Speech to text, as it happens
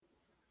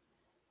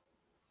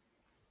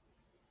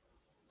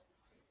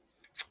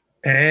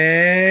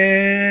And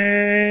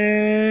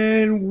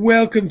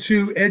welcome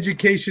to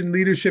Education,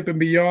 Leadership, and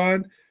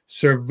Beyond,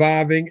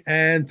 Surviving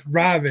and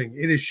Thriving.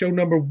 It is show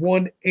number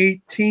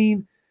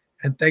 118,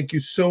 and thank you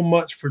so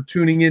much for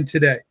tuning in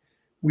today.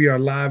 We are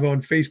live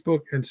on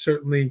Facebook and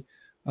certainly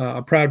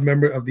a proud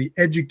member of the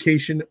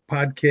Education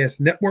Podcast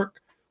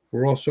Network.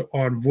 We're also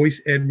on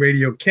Voice Ed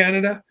Radio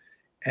Canada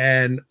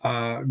and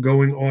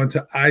going on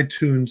to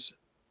iTunes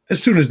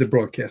as soon as the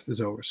broadcast is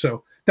over.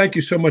 So thank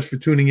you so much for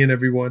tuning in,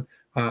 everyone.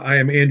 I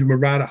am Andrew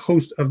Marotta,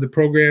 host of the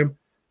program.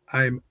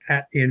 I am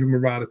at Andrew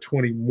Marotta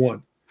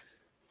 21.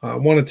 I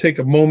want to take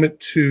a moment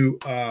to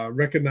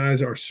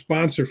recognize our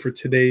sponsor for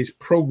today's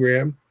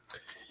program,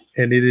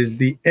 and it is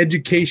the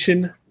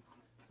Education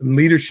and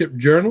Leadership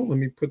Journal. Let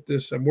me put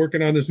this, I'm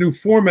working on this new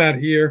format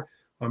here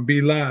on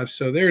Be Live.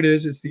 So there it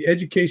is. It's the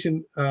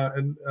Education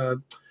and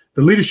the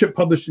Leadership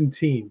Publishing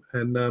Team.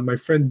 And my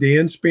friend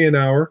Dan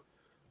Spanauer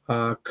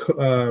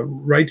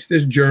writes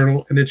this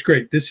journal, and it's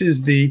great. This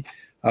is the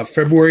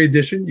February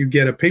edition. You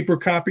get a paper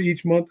copy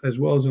each month as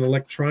well as an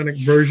electronic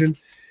version.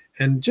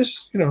 And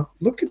just,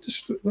 look at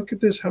this. Look at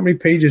this. How many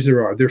pages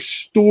there are? There's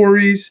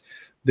stories.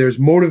 There's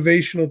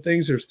motivational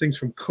things. There's things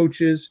from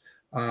coaches.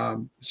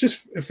 It's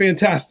just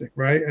fantastic,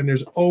 right? And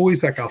there's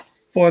always like a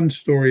fun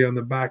story on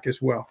the back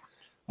as well.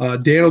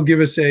 Dan will give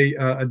us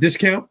a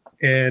discount,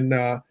 and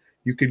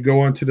you could go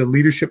onto the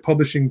Leadership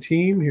Publishing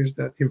Team. Here's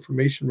that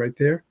information right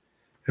there.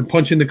 And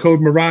punch in the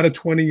code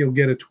Marotta20, you'll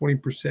get a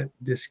 20%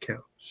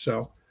 discount.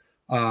 So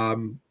I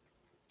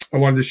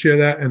wanted to share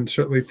that, and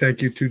certainly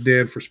thank you to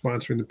Dan for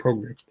sponsoring the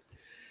program.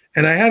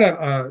 And I had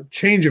a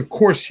change of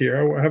course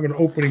here. I have an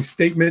opening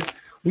statement.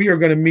 We are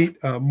going to meet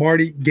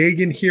Marty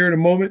Gagan here in a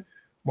moment.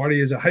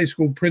 Marty is a high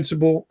school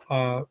principal,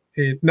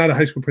 not a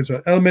high school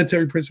principal,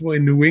 elementary principal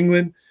in New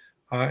England,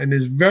 and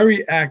is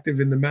very active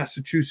in the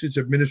Massachusetts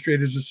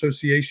Administrators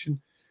Association,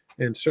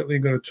 and certainly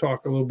going to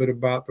talk a little bit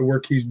about the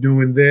work he's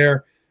doing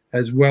there,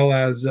 as well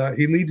as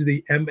he leads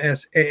the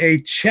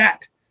MSAA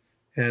chat.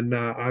 And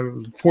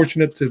I'm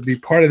fortunate to be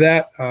part of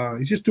that.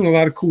 He's just doing a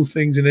lot of cool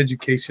things in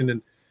education,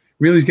 and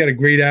really he's got a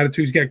great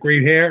attitude. He's got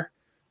great hair.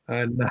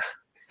 And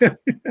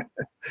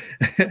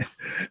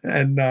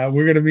and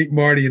we're going to meet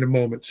Marty in a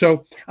moment.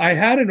 So I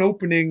had an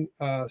opening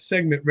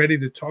segment ready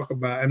to talk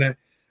about, and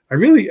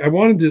I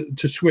wanted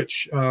to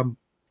switch. I'm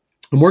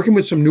working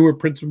with some newer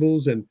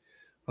principals, and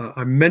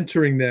I'm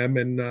mentoring them.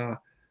 And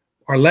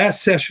our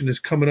last session is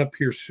coming up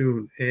here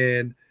soon.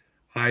 And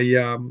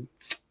I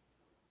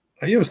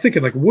was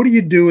thinking, like, what do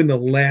you do in the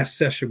last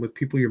session with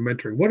people you're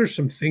mentoring? What are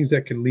some things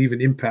that can leave an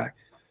impact?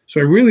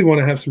 So I really want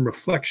to have some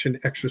reflection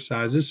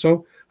exercises.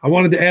 So I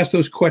wanted to ask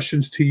those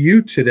questions to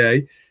you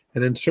today,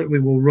 and then certainly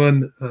we'll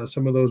run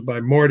some of those by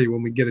Marty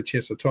when we get a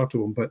chance to talk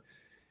to him. But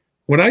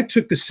when I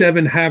took the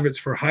 7 habits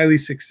for highly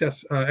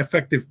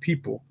effective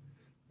people,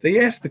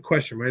 they asked the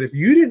question, right? If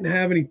you didn't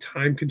have any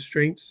time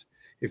constraints,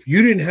 if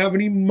you didn't have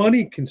any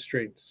money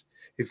constraints,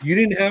 if you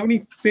didn't have any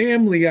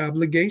family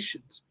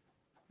obligations,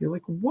 you're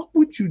like, what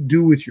would you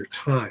do with your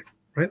time,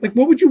 right? Like,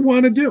 what would you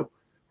want to do,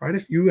 right?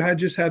 If you had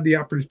just had the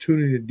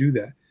opportunity to do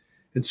that.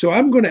 And so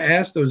I'm going to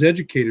ask those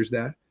educators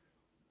that,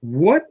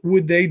 what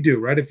would they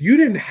do, right? If you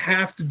didn't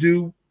have to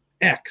do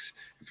X,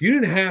 if you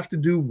didn't have to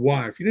do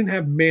Y, if you didn't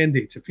have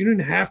mandates, if you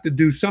didn't have to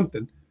do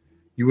something,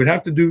 you would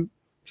have to do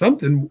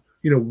something,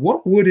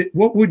 what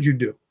would you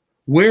do?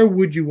 Where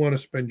would you want to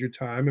spend your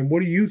time? And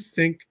what do you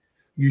think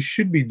you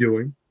should be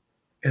doing?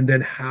 And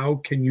then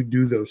how can you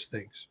do those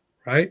things,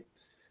 right?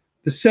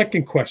 The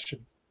second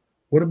question,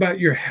 what about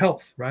your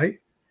health, right?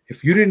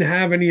 If you didn't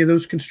have any of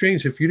those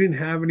constraints, if you didn't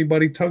have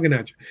anybody tugging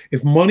at you,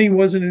 if money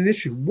wasn't an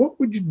issue, what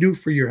would you do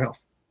for your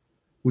health?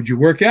 Would you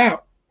work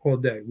out all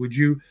day? Would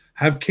you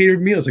have catered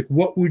meals? Like,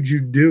 what would you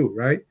do,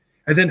 right?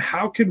 And then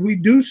how could we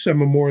do some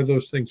more of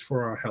those things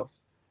for our health?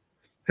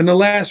 And the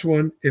last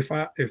one, if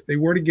they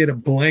were to get a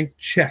blank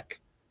check,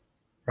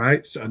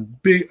 right? So a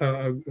big,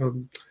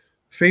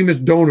 famous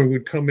donor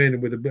would come in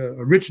with a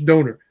rich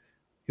donor.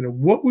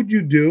 What would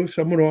you do if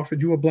someone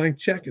offered you a blank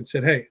check and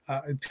said, hey,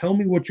 tell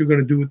me what you're going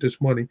to do with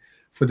this money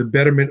for the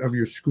betterment of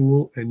your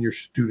school and your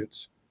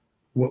students?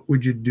 What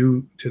would you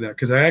do to that?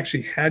 Because I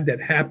actually had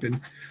that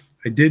happen.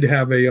 I did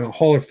have a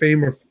Hall of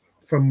Famer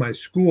from my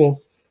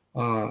school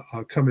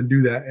come and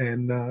do that.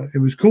 And it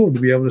was cool to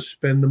be able to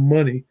spend the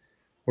money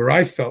where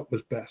I felt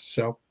was best.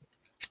 So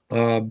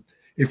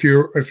if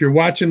you're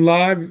watching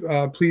live,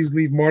 please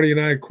leave Marty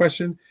and I a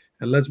question,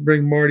 and let's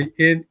bring Marty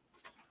in.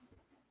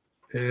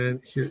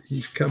 And here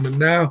he's coming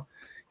now.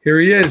 Here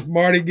he is,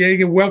 Marty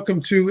Gagan.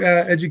 Welcome to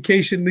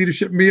Education,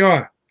 Leadership, and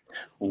Beyond.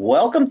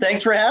 Welcome.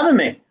 Thanks for having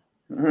me.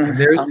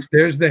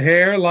 There's the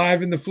hair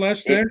live in the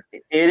flesh there.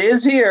 It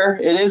is here.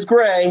 It is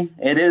gray.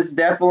 It is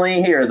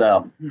definitely here,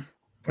 though.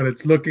 But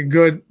it's looking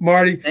good,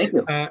 Marty. Thank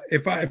you.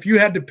 If you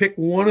had to pick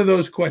one of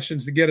those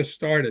questions to get us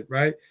started,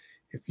 right?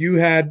 If you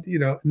had,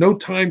 no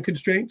time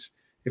constraints,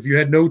 if you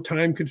had no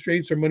time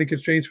constraints or money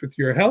constraints with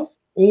your health,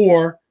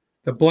 or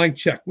the blank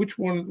check, which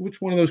one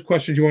of those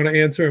questions you want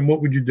to answer, and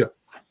what would you do?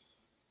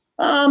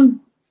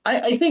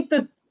 I think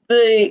that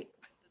the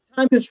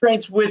time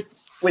constraints with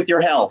your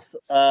health.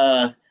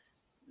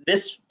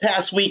 this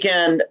past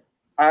weekend,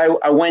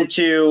 I went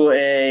to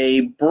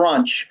a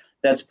brunch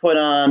that's put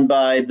on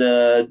by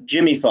the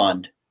Jimmy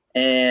Fund.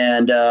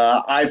 And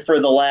I, for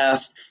the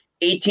last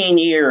 18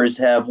 years,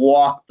 have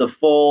walked the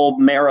full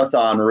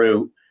marathon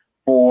route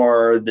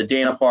for the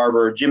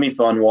Dana-Farber Jimmy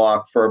Fund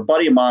walk for a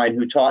buddy of mine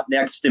who taught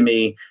next to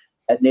me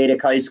at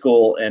Natick High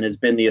School and has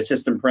been the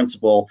assistant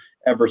principal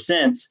ever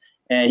since.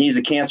 And he's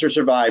a cancer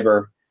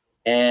survivor.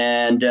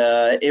 And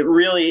it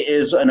really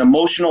is an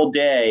emotional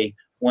day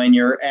when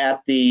you're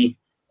at the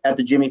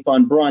Jimmy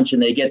Fund brunch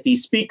and they get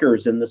these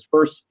speakers. And this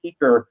first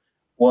speaker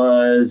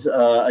was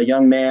a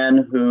young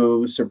man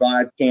who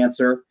survived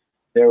cancer.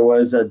 There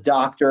was a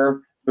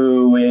doctor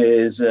who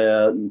is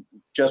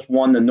just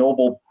won the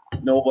Nobel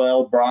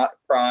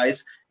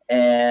Prize,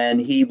 and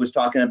he was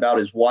talking about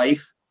his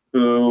wife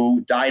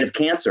who died of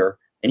cancer,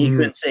 and he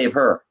couldn't save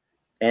her.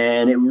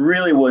 And it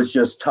really was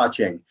just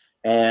touching.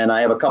 And I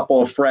have a couple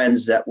of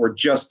friends that were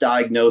just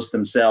diagnosed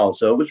themselves.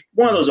 So it was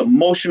one of those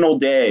emotional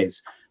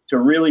days to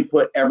really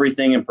put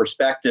everything in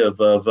perspective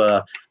of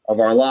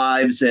our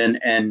lives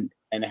and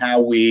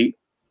how we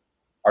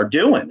are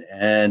doing.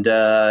 And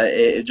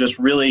it just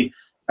really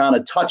kind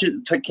of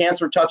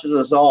cancer touches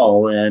us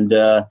all. And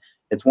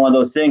it's one of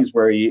those things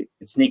where it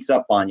sneaks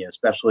up on you,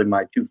 especially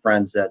my two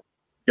friends that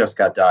just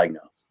got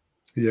diagnosed.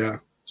 Yeah.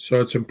 So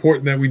it's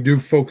important that we do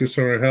focus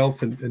on our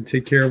health and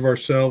take care of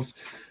ourselves.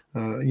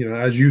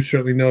 As you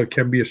certainly know, it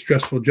can be a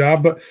stressful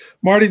job. But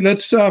Marty,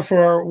 let's for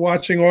our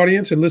watching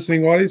audience and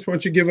listening audience, why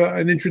don't you give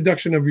an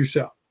introduction of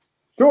yourself?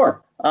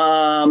 Sure.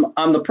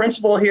 I'm the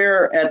principal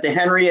here at the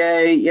Henry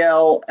A.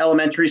 Yale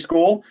Elementary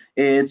School.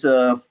 It's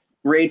a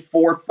grade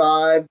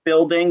 4-5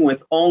 building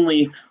with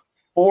only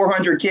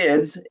 400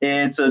 kids.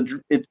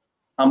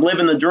 I'm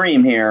living the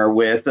dream here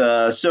with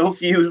so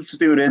few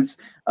students.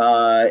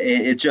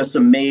 It's just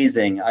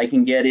amazing. I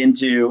can get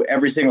into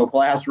every single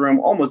classroom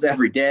almost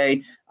every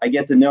day. I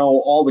get to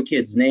know all the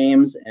kids'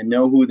 names and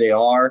know who they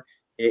are.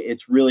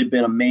 It's really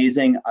been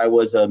amazing. I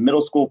was a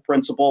middle school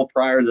principal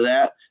prior to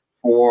that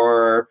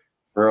for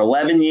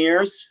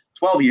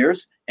 12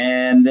 years.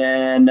 And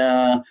then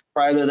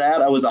prior to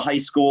that, I was a high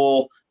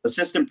school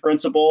assistant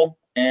principal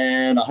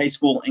and a high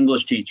school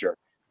English teacher.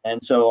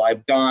 And so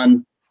I've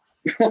gone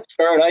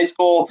started high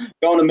school,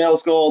 going to middle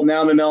school.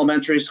 Now I'm in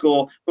elementary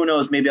school. Who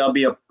knows? Maybe I'll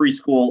be a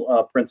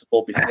preschool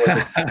principal before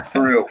it's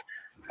through.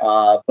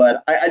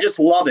 But I just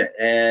love it.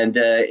 And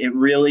it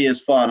really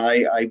is fun.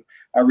 I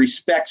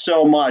respect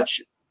so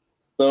much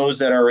those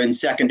that are in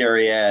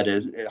secondary ed,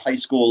 as high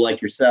school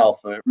like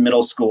yourself, or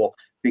middle school,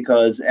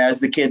 because as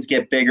the kids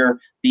get bigger,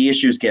 the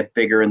issues get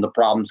bigger and the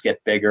problems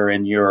get bigger,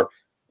 and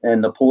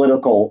the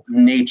political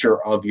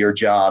nature of your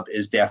job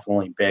is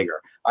definitely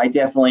bigger. I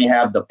definitely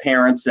have the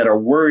parents that are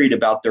worried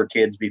about their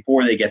kids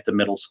before they get to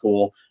middle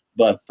school,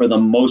 but for the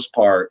most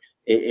part,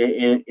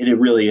 it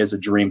really is a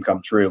dream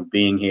come true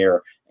being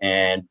here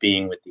and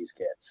being with these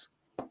kids.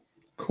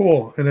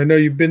 Cool. And I know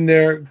you've been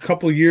there a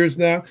couple of years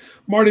now.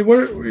 Marty,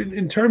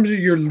 in terms of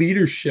your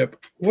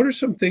leadership, what are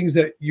some things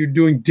that you're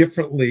doing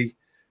differently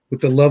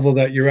with the level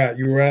that you're at?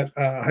 You were at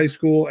high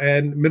school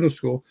and middle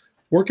school,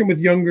 working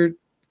with younger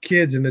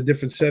kids in a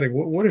different setting.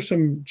 What are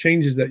some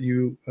changes that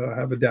you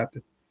have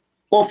adapted?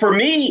 Well, for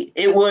me,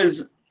 it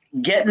was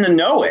getting to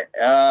know it,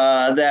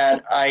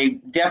 that I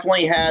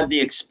definitely had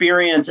the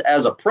experience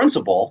as a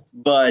principal,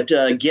 but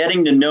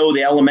getting to know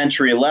the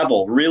elementary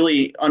level,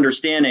 really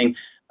understanding.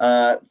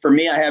 For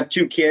me, I have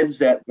two kids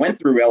that went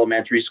through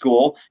elementary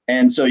school,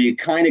 and so you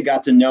kind of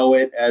got to know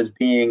it as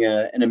being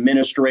an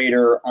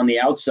administrator on the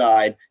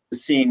outside,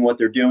 seeing what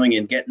they're doing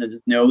and getting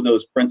to know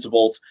those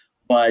principals.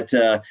 But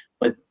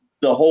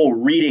the whole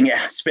reading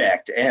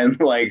aspect and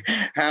like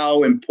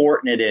how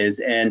important it is.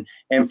 And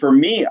for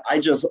me, I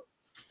just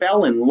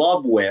fell in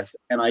love with,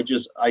 and I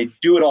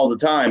do it all the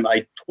time.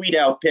 I tweet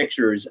out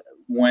pictures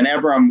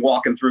whenever I'm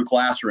walking through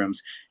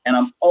classrooms, and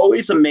I'm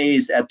always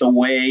amazed at the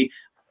way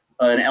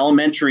an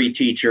elementary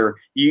teacher,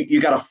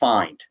 you got to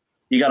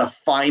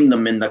find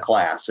them in the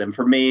class. And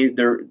for me,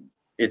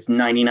 it's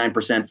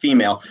 99%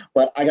 female,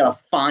 but I got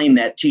to find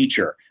that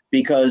teacher,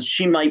 because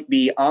she might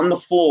be on the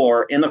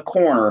floor in a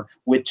corner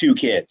with two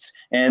kids,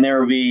 and there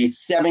will be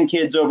 7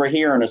 kids over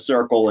here in a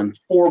circle and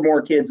 4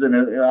 more kids on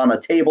a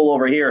table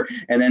over here,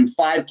 and then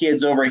 5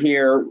 kids over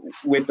here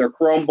with their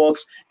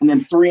Chromebooks, and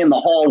then 3 in the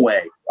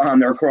hallway on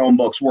their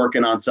Chromebooks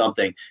working on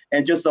something.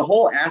 And just the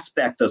whole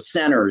aspect of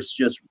centers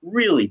just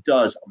really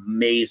does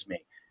amaze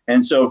me.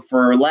 And so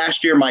for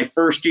last year, my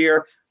first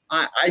year,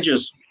 I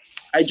just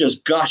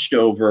gushed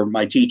over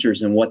my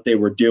teachers and what they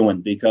were doing,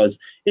 because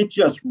it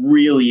just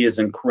really is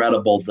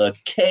incredible, the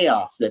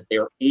chaos that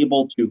they're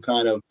able to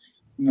kind of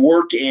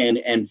work in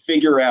and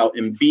figure out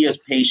and be as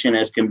patient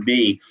as can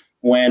be,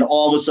 when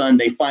all of a sudden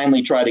they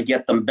finally try to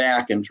get them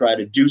back and try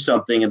to do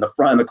something in the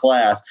front of the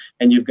class,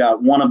 and you've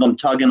got one of them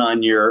tugging on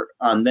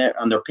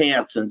their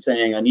pants and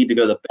saying, I need to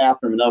go to the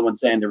bathroom, another one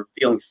saying they're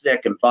feeling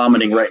sick and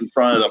vomiting right in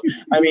front of them.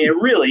 I mean, it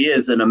really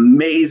is an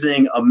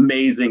amazing,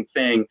 amazing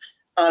thing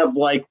kind of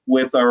like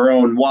with our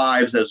own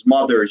wives as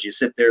mothers, you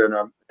sit there and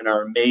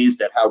are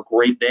amazed at how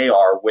great they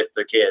are with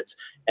the kids.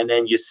 And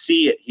then you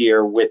see it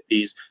here with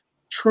these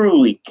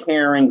truly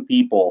caring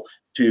people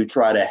to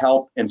try to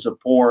help and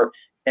support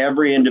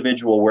every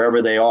individual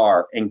wherever they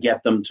are and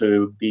get them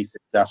to be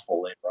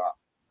successful later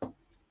on.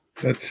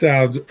 That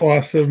sounds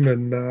awesome,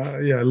 and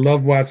yeah, I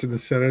love watching the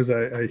centers.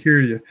 I hear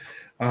you,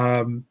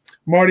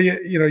 Marty.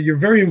 You know, you're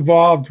very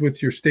involved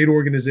with your state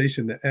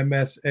organization, the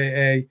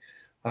MSAA.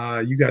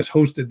 You guys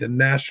hosted the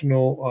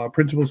National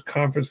Principals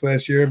Conference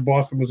last year.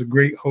 Boston was a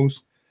great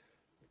host.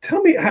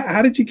 Tell me,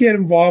 how did you get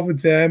involved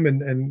with them,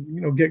 and you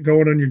know, get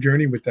going on your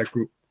journey with that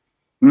group?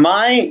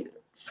 My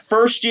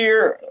first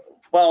year,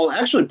 well,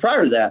 actually,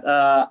 prior to that,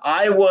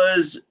 I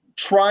was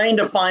trying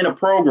to find a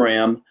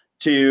program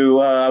to.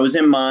 I was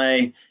in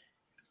my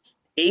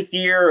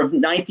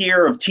ninth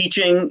year of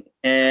teaching,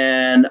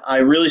 and I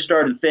really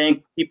started to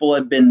think people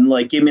have been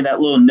like giving me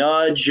that little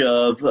nudge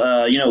of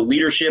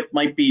leadership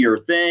might be your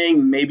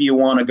thing. Maybe you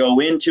want to go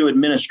into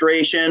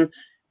administration.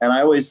 And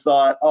I always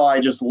thought, oh, I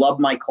just love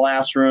my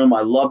classroom.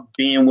 I love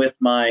being with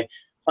my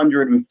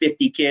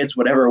 150 kids,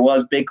 whatever it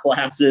was, big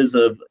classes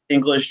of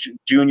English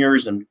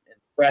juniors and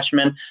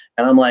freshmen.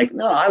 And I'm like,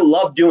 no, I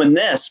love doing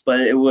this,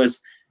 but it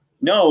was,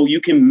 no, you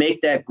can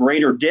make that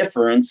greater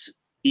difference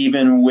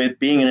even with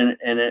being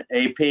an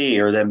AP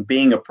or then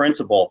being a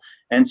principal.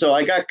 And so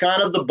I got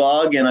kind of the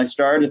bug and I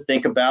started to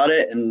think about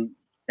it. And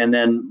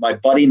then my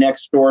buddy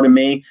next door to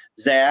me,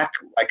 Zach,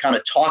 I kind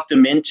of talked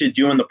him into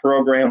doing the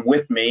program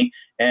with me.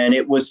 And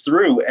it was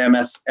through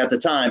at the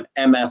time,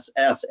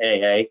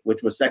 MSSAA,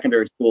 which was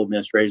Secondary School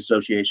Administrators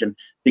Association,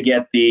 to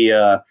get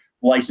the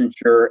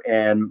licensure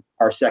and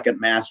our second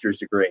master's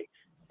degree.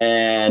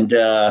 And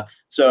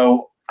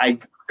so I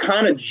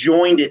kind of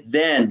joined it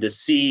then to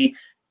see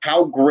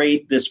how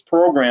great this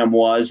program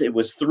was. It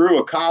was through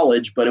a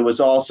college, but it was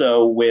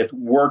also with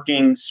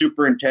working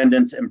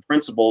superintendents and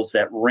principals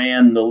that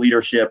ran the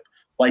leadership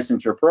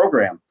licensure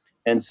program.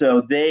 And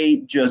so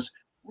they just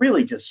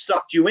really just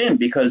sucked you in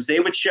because they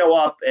would show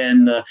up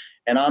and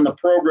on the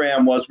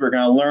program was we're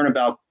going to learn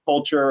about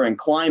culture and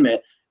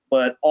climate,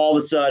 but all of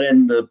a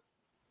sudden the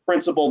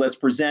principal that's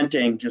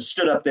presenting just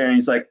stood up there and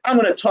he's like, I'm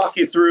going to talk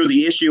you through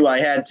the issue I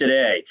had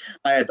today.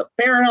 I had the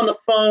parent on the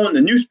phone,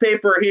 the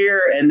newspaper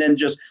here, and then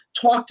just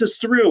talked us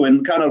through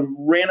and kind of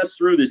ran us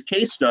through this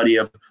case study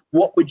of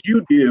what would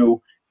you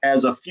do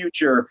as a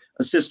future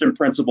assistant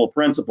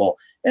principal.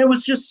 And it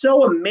was just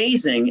so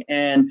amazing.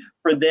 And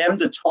for them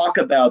to talk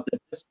about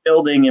this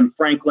building in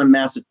Franklin,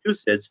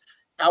 Massachusetts,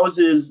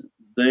 houses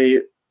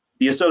the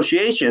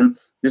association.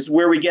 This is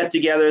where we get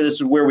together. This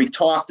is where we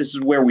talk. This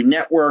is where we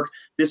network.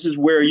 This is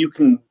where you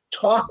can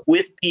talk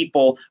with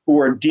people who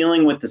are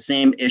dealing with the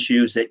same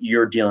issues that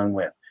you're dealing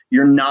with.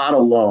 You're not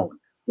alone.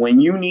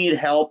 When you need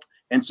help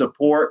and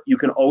support, you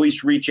can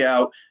always reach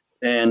out.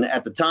 And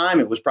at the time,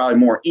 it was probably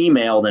more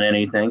email than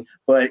anything,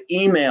 but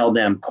email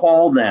them,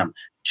 call them,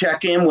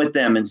 check in with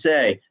them and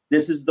say,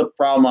 this is the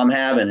problem I'm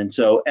having. And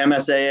so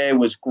MSAA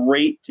was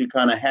great to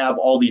kind of have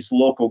all these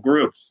local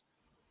groups.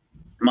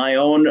 I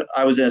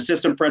was an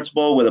assistant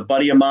principal with a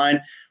buddy of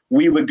mine.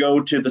 We would go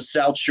to the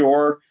South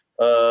Shore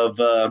of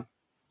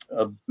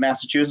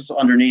Massachusetts,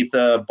 underneath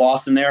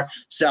Boston there,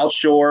 South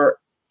Shore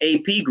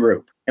AP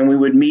group. And we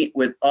would meet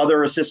with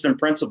other assistant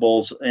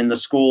principals in the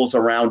schools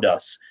around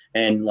us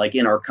and like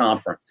in our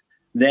conference.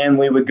 Then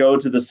we would go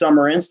to the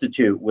Summer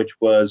Institute, which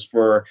was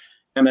for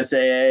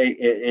MSAA.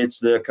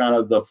 It's the kind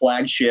of the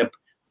flagship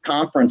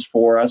conference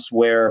for us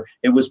where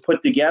it was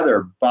put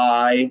together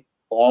by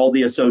all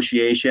the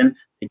association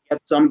to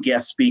get some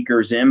guest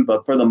speakers in,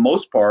 but for the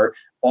most part,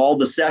 all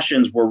the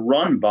sessions were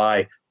run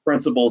by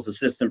principals,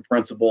 assistant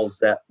principals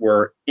that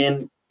were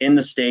in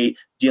the state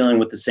dealing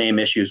with the same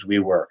issues we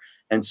were.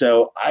 And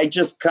so I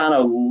just kind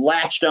of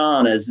latched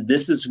on as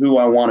this is who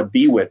I want to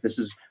be with. This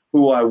is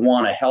who I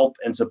want to help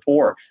and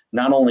support.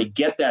 Not only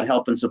get that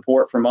help and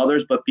support from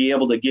others, but be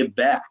able to give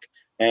back.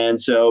 And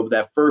so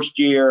that first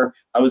year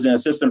I was an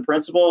assistant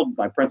principal.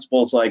 My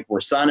principal's like, we're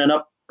signing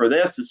up for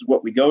this. This is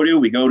what we go to.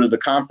 We go to the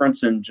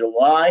conference in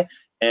July,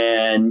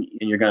 and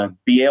you're going to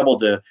be able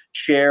to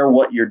share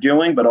what you're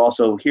doing, but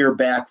also hear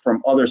back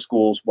from other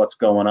schools what's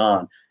going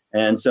on.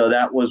 And so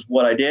that was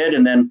what I did.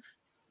 And then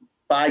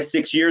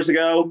 5-6 years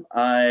ago,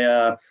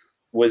 I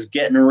was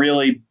getting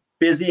really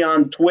busy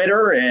on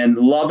Twitter and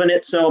loving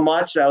it so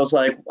much. I was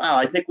like, wow,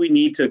 I think we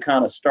need to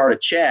kind of start a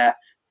chat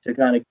to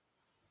kind of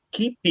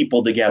keep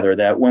people together,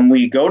 that when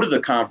we go to the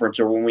conference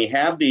or when we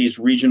have these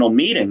regional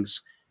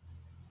meetings,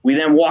 we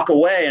then walk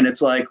away and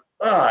it's like,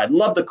 oh, I'd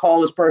love to call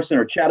this person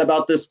or chat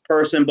about this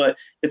person, but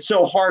it's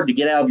so hard to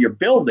get out of your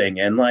building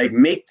and like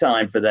make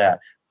time for that.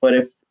 But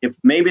if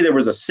maybe there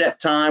was a set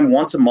time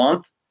once a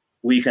month,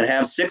 we can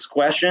have 6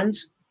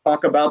 questions,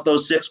 talk about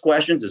those 6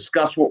 questions,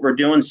 discuss what we're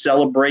doing,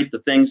 celebrate the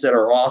things that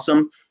are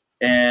awesome.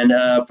 And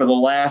for the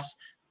last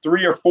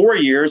 3 or 4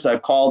 years,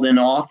 I've called in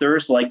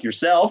authors like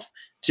yourself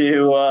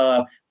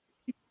to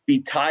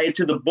be tied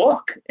to the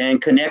book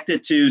and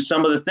connected to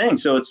some of the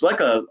things. So it's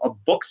like a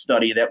book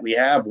study that we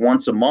have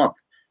once a month.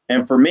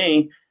 And for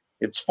me,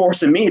 it's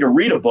forcing me to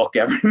read a book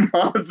every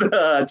month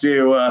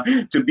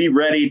to be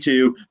ready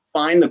to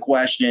find the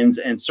questions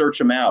and search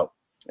them out.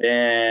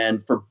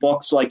 And for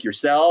books like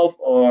yourself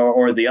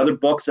or the other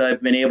books that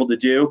I've been able to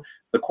do,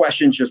 the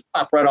questions just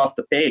pop right off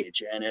the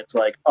page. And it's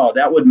like, oh,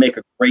 that would make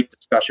a great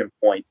discussion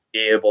point to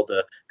be able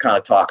to kind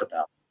of talk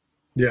about.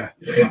 Yeah.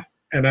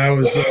 And I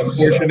was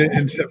fortunate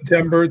in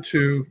September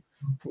to,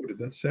 oh, did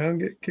that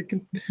sound get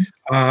kicking?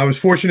 I was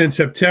fortunate in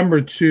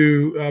September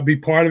to be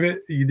part of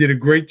it. You did a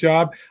great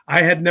job.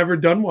 I had never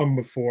done one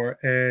before,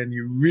 and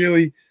you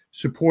really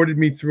supported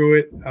me through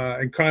it.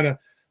 And kind of,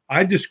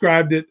 I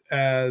described it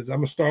as,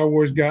 I'm a Star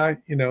Wars guy.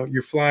 You know,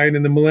 you're flying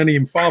in the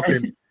Millennium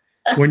Falcon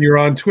when you're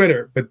on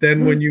Twitter, but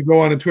then when you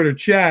go on a Twitter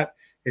chat,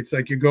 it's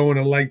like you're going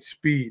at light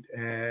speed.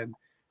 And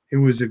it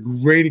was a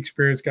great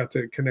experience. Got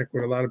to connect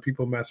with a lot of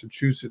people in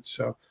Massachusetts.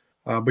 So,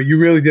 but you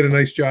really did a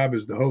nice job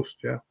as the host.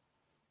 Yeah.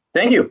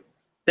 Thank you.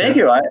 Thank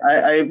you.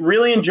 I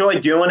really enjoy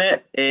doing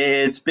it.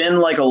 It's been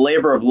like a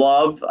labor of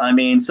love. I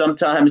mean,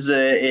 sometimes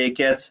it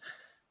gets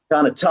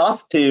kind of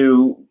tough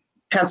to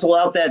pencil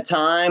out that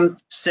time,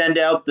 send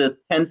out the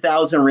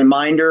 10,000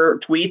 reminder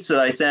tweets that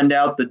I send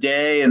out the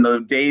day and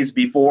the days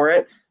before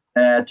it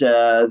that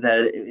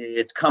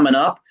it's coming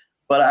up.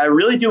 But I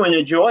really do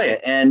enjoy it.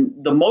 And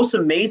the most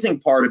amazing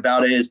part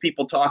about it is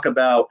people talk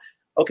about,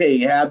 okay,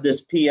 you have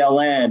this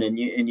PLN and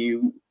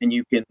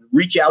you can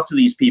reach out to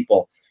these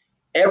people.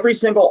 Every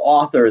single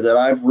author that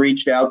I've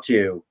reached out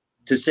to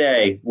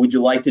say, would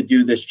you like to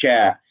do this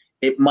chat?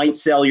 It might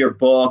sell your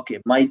book.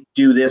 It might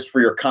do this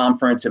for your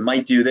conference. It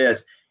might do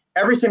this.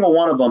 Every single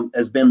one of them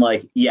has been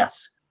like,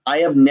 yes. I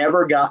have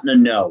never gotten a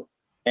no.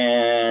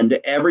 And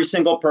every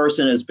single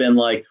person has been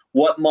like,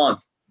 what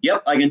month?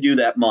 Yep, I can do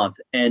that month,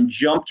 and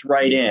jumped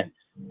right in.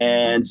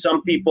 And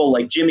some people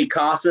like Jimmy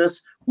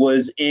Casas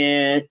was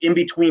in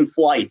between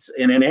flights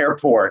in an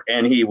airport,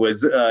 and he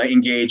was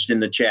engaged in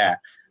the chat.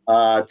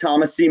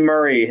 Thomas C.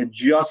 Murray had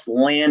just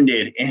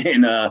landed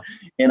in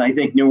I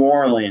think New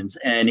Orleans,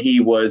 and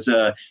he was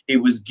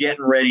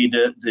getting ready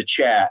to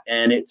chat.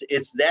 And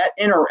it's that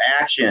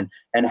interaction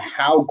and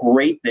how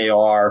great they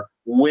are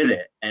with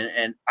it.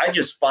 And I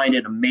just find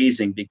it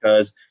amazing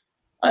because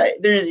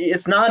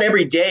it's not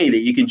every day that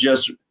you can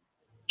just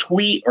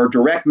tweet or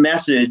direct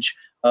message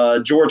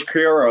George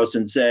Couros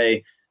and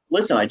say,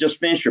 listen, I just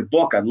finished your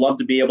book. I'd love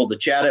to be able to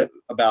chat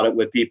about it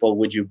with people.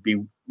 Would you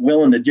be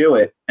willing to do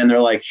it? And they're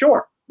like,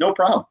 sure. No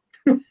problem.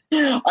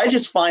 I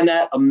just find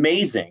that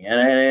amazing. And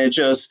it's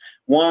just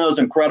one of those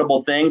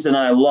incredible things. And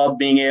I love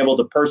being able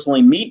to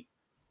personally meet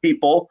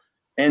people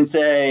and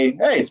say,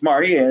 hey, it's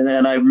Marty. And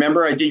then I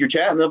remember I did your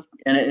chat,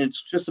 and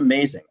it's just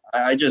amazing.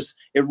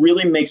 It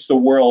really makes the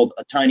world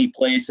a tiny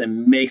place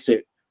and makes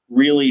it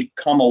really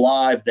come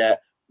alive that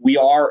we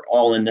are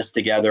all in this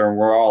together and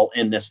we're all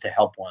in this to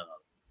help one another.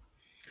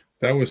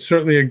 That was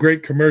certainly a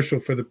great commercial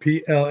for the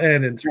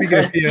PLN. And speaking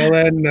of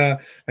PLN,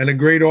 and a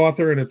great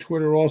author and a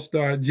Twitter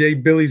all-star, Jay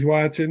Billy's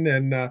watching,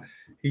 and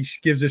he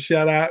gives a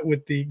shout-out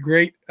with the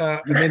great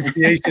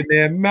enunciation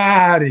there,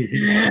 Marty.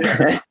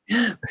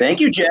 Thank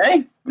you,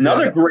 Jay.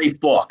 Another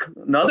great book.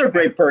 Another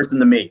great person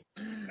to meet.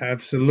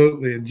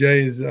 Absolutely. And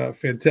Jay is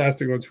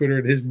fantastic on Twitter.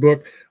 And his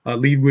book,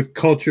 Lead with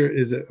Culture,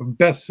 is a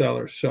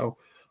bestseller. So,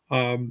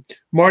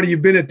 Marty,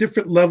 you've been at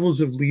different levels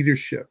of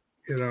leadership.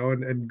 You know,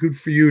 and good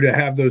for you to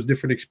have those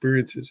different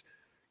experiences.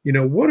 You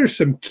know, what are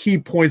some key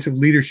points of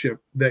leadership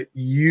that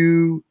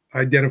you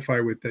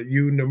identify with, that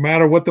you, no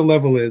matter what the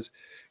level is,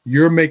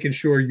 you're making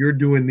sure you're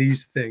doing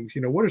these things?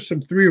 You know, what are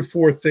some 3 or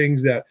 4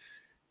 things that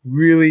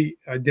really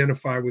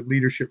identify with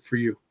leadership for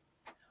you?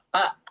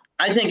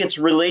 I think it's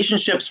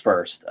relationships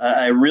first.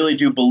 I really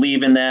do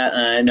believe in that.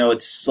 I know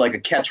it's like a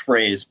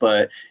catchphrase,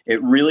 but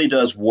it really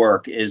does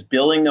work, is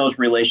building those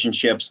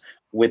relationships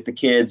with the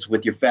kids,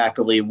 with your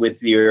faculty, with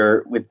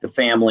the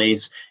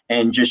families,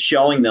 and just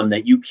showing them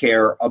that you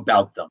care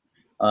about them.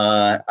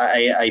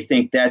 I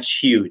think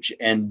that's huge,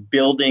 and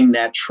building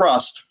that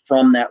trust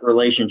from that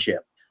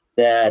relationship,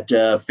 that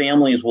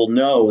families will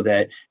know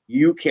that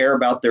you care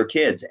about their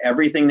kids.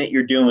 Everything that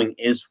you're doing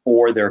is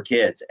for their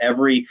kids.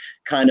 Every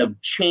kind of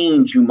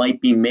change you might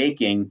be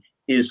making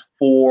is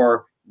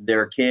for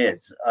their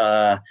kids.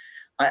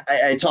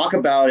 I talk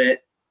about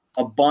it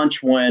a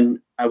bunch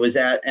when I was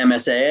at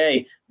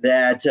MSAA,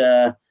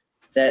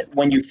 that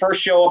when you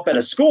first show up at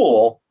a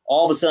school,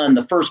 all of a sudden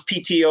the first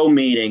PTO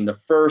meeting, the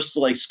first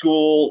like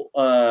school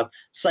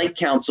site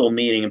council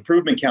meeting,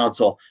 improvement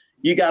council,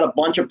 you got a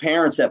bunch of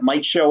parents that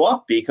might show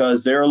up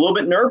because they're a little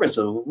bit nervous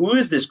of, who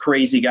is this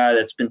crazy guy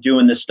that's been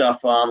doing this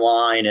stuff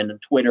online and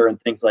Twitter and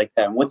things like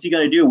that? And what's he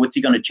going to do? What's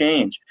he going to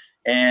change?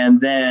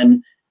 And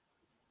then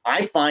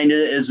I find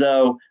it as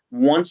though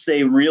once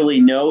they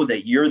really know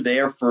that you're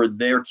there for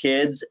their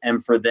kids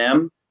and for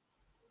them,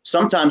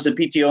 sometimes the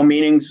PTO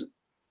meetings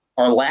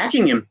are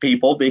lacking in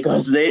people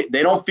because they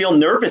don't feel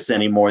nervous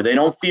anymore. They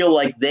don't feel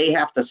like they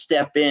have to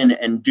step in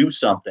and do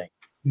something.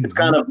 Mm-hmm. It's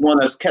kind of one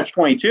of those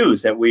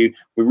catch-22s that we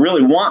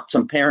really want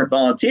some parent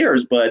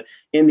volunteers, but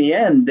in the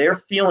end, they're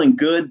feeling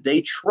good.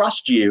 They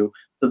trust you,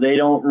 so they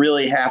don't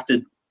really have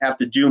to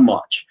do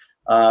much.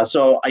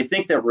 So I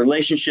think that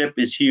relationship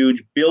is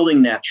huge,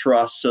 building that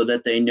trust so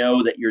that they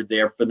know that you're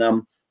there for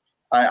them.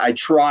 I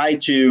try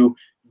to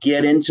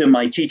get into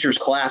my teachers'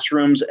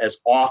 classrooms as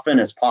often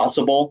as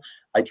possible.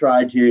 I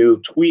try to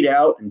tweet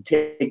out and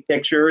take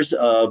pictures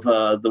of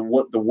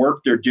the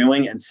work they're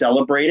doing and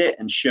celebrate it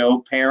and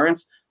show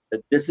parents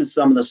that this is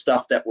some of the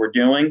stuff that we're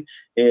doing.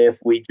 If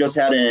we just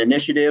had an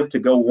initiative to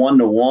go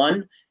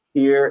one-to-one,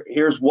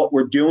 here's what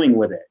we're doing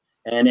with it.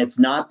 And it's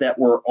not that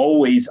we're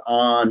always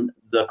on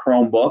the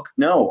Chromebook.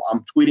 No,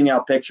 I'm tweeting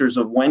out pictures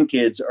of when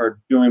kids are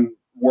doing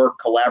work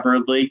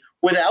collaboratively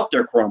without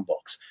their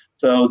Chromebooks.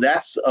 So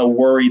that's a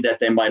worry that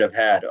they might have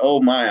had.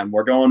 Oh, man,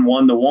 we're going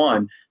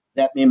one-to-one.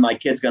 That mean my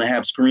kid's going to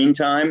have screen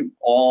time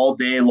all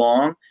day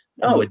long?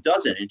 No, it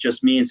doesn't. It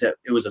just means that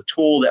it was a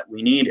tool that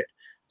we needed.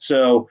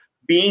 So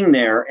being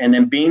there, and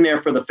then being there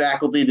for the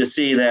faculty to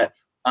see that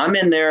I'm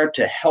in there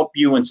to help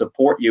you and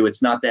support you.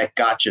 It's not that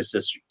gotcha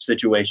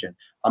situation.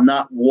 I'm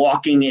not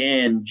walking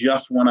in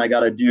just when I got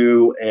to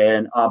do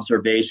an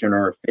observation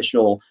or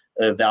official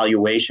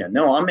evaluation.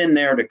 No, I'm in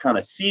there to kind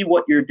of see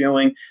what you're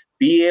doing,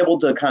 be able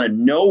to kind of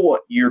know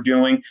what you're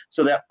doing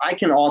so that I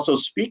can also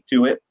speak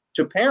to it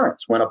to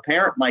parents. When a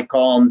parent might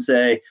call and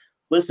say,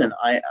 listen,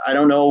 I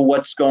don't know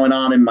what's going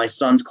on in my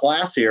son's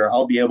class here,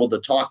 I'll be able to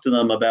talk to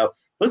them about,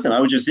 listen, I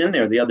was just in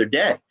there the other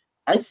day.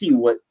 I see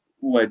what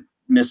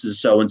Mrs.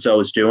 So-and-so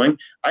is doing.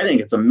 I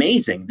think it's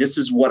amazing. This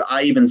is what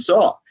I even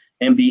saw.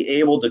 And be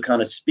able to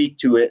kind of speak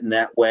to it in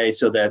that way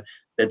so that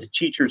the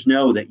teachers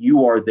know that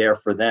you are there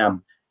for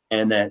them.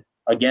 And that,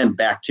 again,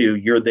 back to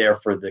you're there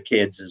for the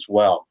kids as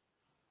well.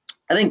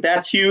 I think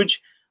that's huge.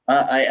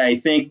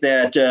 I think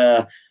that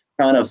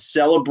kind of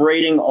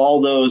celebrating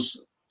all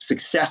those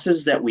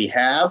successes that we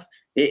have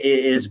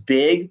is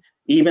big,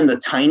 even the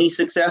tiny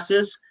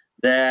successes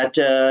that,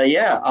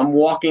 I'm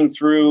walking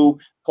through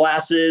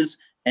classes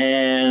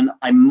and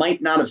I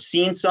might not have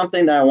seen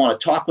something that I want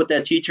to talk with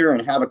that teacher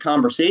and have a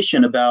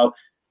conversation about.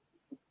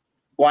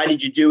 Why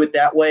did you do it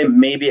that way?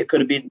 Maybe it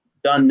could have been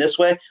done this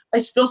way. I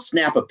still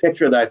snap a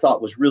picture that I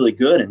thought was really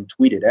good and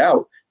tweet it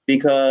out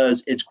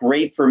because it's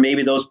great for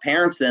maybe those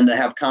parents then to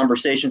have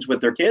conversations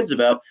with their kids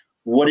about,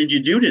 what did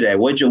you do today?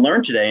 What did you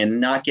learn today? And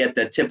not get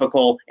the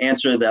typical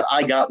answer that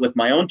I got with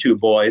my own two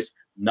boys.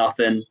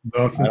 Nothing.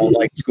 I don't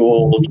like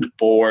school. Just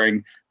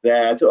boring.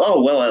 That,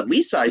 oh, well, at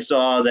least I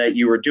saw that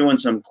you were doing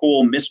some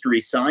cool mystery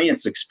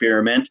science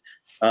experiment.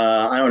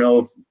 I don't know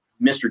if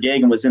Mr.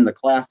 Gagan was in the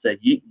class that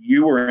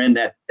you were in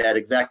that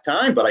exact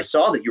time, but I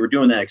saw that you were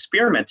doing that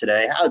experiment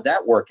today. How did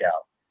that work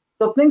out?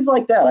 So things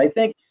like that. I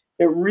think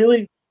it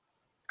really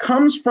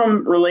comes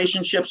from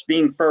relationships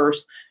being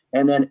first,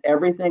 and then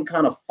everything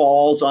kind of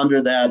falls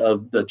under that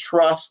of the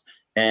trust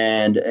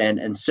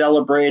and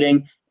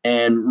celebrating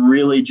and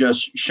really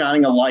just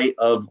shining a light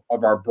of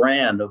our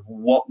brand of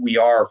what we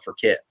are for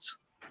kids.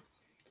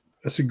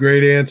 That's a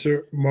great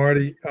answer,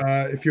 Marty.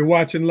 If you're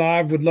watching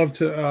live, would love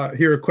to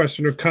hear a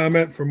question or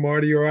comment from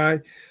Marty or I.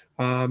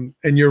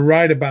 And you're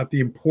right about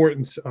the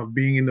importance of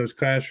being in those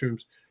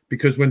classrooms,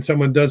 because when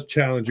someone does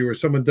challenge you or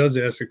someone does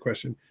ask a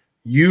question,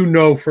 you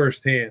know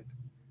firsthand.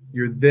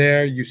 You're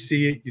there, you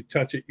see it, you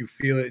touch it, you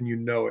feel it, and you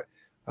know it.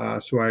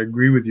 So I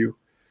agree with you.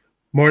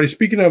 Marty,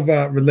 speaking of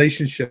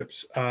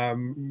relationships,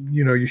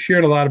 you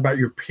shared a lot about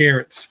your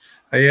parents.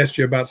 I asked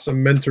you about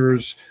some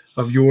mentors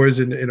of yours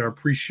in our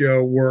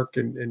pre-show work,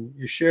 and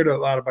you shared a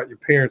lot about your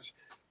parents.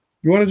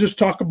 You want to just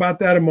talk about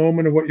that a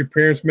moment, of what your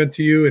parents meant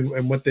to you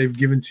and what they've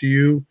given to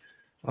you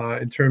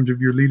in terms of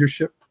your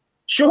leadership?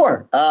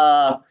 Sure.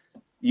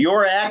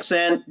 Your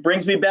accent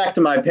brings me back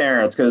to my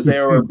parents because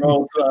they were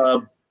both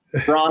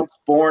Bronx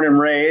born and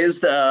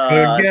raised.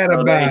 Forget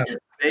about it.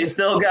 They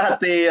still got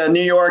the New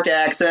York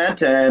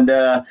accent, and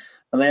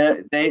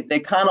they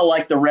kind of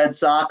like the Red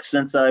Sox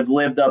since I've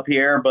lived up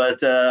here. But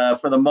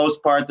for the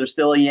most part, they're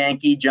still a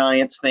Yankee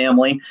Giants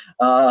family.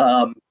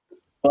 My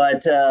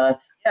dad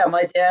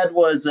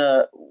was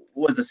a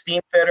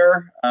steam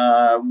fitter.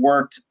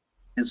 Worked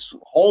his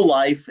whole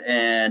life,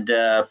 and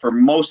for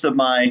most of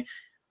my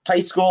high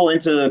school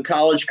into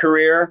college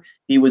career,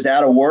 he was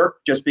out of work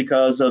just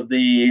because of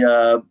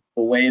the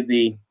way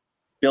the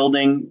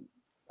building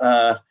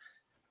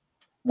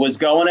was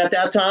going at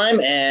that time.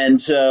 And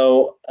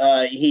so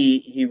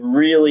he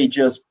really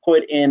just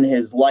put in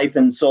his life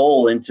and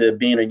soul into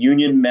being a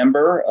union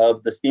member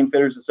of the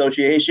Steamfitters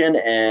Association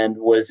and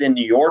was in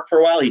New York for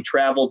a while. He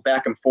traveled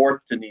back and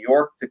forth to New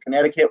York to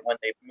Connecticut when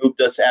they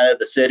moved us out of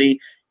the city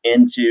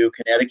into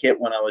Connecticut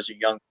when I was a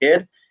young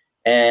kid.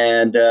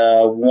 And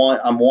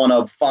I'm one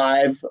of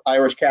 5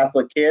 Irish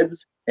Catholic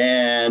kids.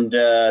 And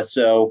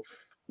so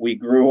we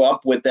grew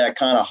up with that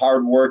kind of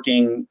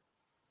hardworking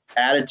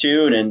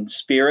attitude and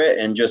spirit,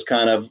 and just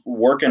kind of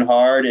working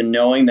hard and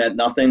knowing that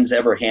nothing's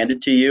ever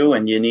handed to you,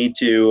 and you need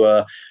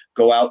to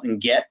go out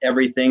and get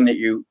everything that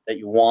you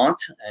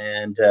want.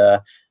 And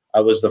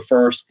I was the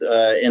first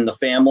in the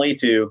family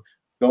to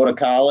go to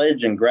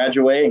college and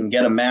graduate and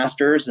get a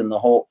master's, and the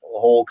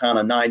whole kind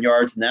of 9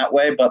 yards in that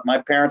way. But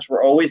my parents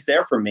were always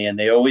there for me, and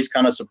they always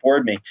kind of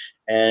supported me.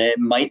 And it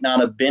might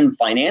not have been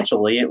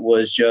financially; it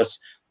was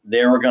just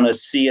they were going to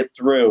see it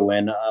through.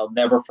 And I'll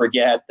never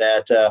forget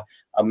that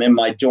I'm in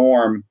my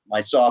dorm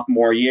my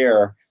sophomore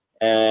year,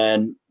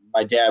 and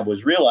my dad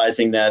was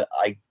realizing that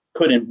I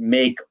couldn't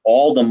make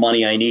all the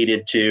money I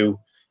needed to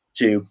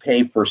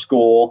pay for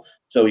school.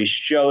 So he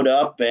showed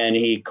up and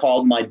he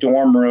called my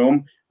dorm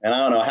room. And I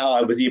don't know how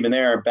I was even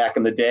there back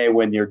in the day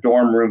when your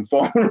dorm room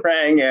phone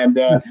rang, and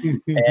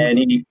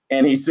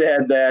he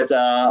said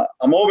that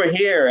I'm over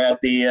here at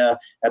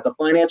the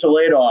financial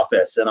aid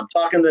office, and I'm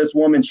talking to this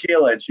woman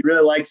Sheila, and she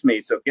really likes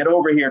me. So get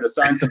over here to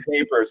sign some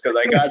papers because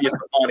I got you some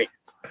money.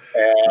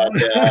 And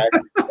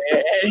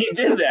he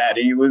did that.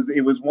 He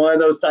was one of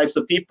those types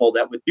of people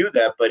that would do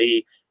that. But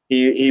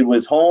he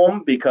was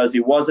home because he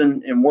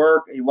wasn't in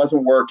work. He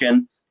wasn't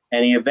working,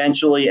 and he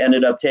eventually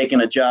ended up taking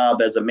a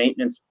job as a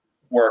maintenance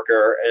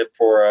worker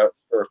for a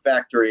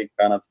factory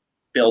kind of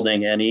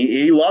building, and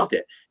he loved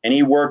it. And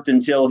he worked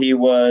until he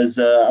was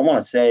I want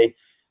to say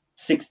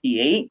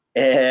 68,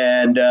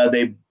 and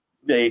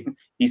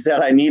he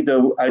said,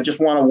 I just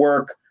want to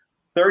work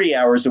 30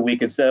 hours a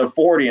week instead of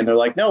 40. And they're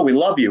like, no, we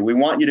love you, we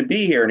want you to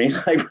be here. And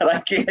he's like, but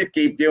I can't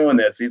keep doing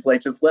this. He's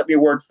like, just let me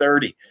work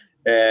 30.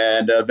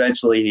 And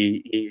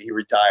eventually he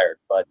retired.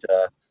 But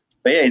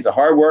yeah, he's a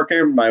hard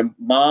worker. My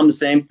mom, the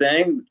same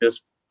thing,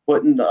 just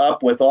putting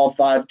up with all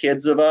 5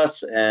 kids of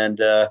us and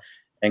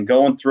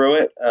going through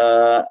it.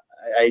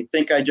 I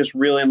think I just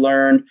really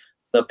learned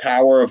the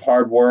power of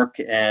hard work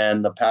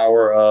and the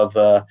power of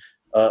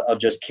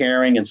just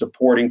caring and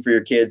supporting for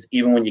your kids.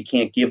 Even when you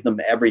can't give them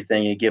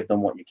everything, you give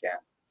them what you can.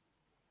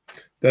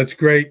 That's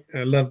great.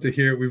 I love to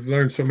hear it. We've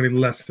learned so many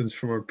lessons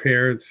from our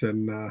parents,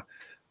 and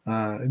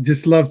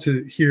just love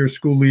to hear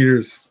school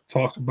leaders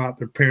talk about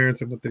their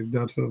parents and what they've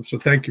done for them. So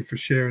thank you for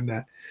sharing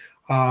that.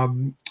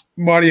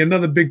 Marty,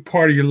 another big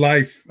part of your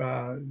life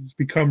has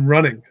become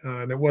running,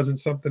 and it wasn't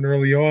something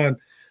early on,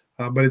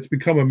 but it's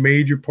become a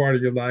major part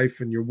of your life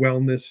and your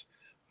wellness.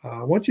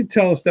 Why don't you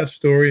tell us that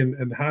story,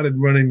 and how did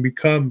running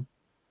become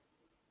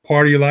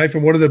part of your life,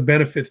 and what are the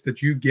benefits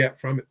that you get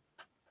from it?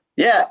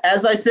 Yeah,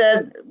 as I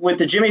said, with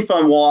the Jimmy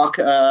Fund Walk,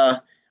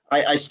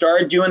 I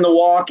started doing the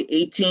walk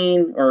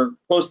 18 or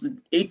close to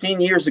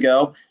 18 years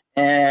ago,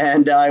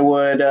 and I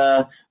would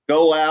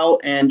go out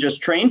and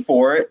just train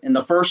for it. And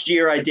the first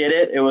year I did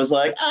it, it was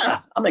like,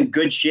 I'm in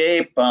good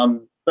shape.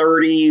 I'm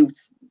 30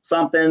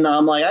 something.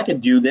 I'm like, I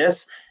could do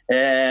this.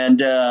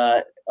 And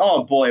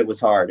oh boy, it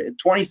was hard.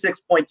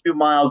 26.2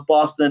 miles,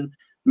 Boston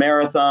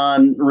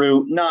Marathon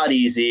route, not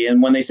easy.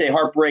 And when they say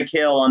Heartbreak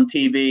Hill on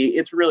TV,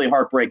 it's really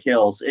Heartbreak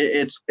Hills.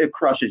 It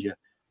crushes you.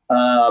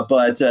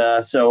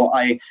 So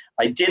I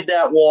did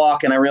that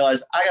walk, and I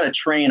realized I got to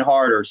train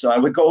harder. So I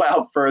would go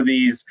out for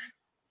these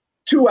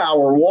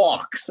 2-hour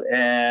walks,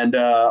 and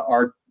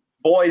our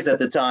boys at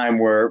the time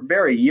were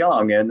very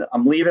young, and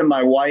I'm leaving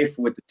my wife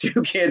with the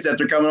 2 kids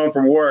after coming home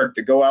from work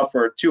to go out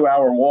for a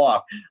 2-hour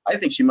walk. I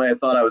think she might have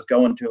thought I was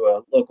going to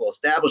a local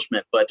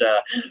establishment, but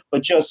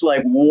just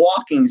like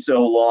walking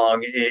so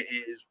long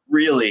is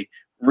really,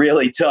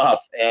 really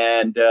tough.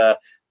 And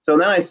so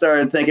then I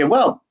started thinking,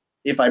 well,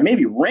 if I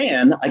maybe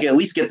ran, I could at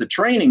least get the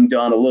training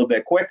done a little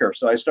bit quicker.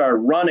 So I started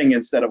running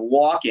instead of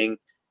walking,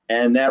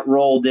 and that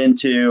rolled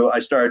into, I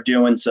started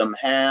doing some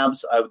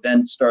halves. I would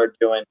then start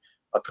doing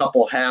a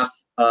couple half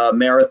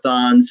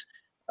marathons,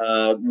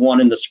 one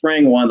in the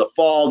spring, one in the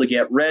fall, to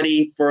get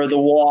ready for the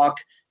walk,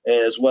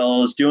 as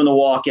well as doing the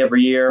walk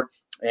every year.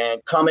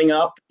 And coming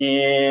up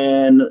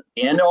in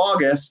the end of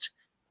August,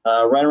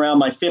 right around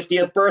my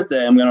 50th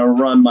birthday, I'm going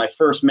to run my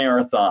first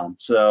marathon.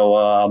 So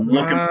I'm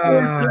looking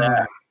forward to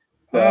that.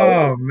 So,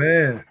 oh,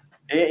 man.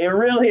 It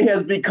really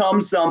has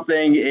become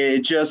something.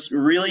 It just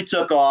really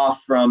took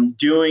off from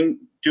doing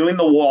the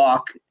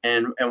walk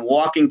and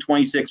walking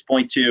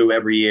 26.2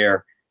 every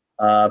year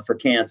for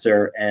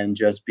cancer, and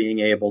just being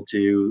able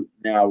to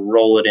now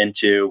roll it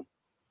into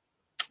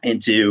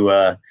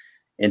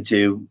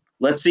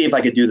let's see if I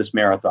could do this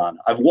marathon.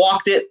 I've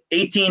walked it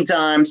 18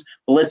 times,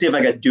 but let's see if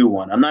I could do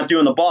one. I'm not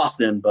doing the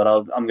Boston, but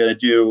I'm going to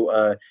do,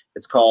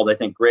 it's called, I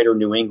think, Greater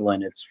New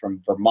England. It's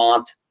from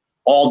Vermont,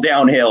 all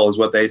downhill is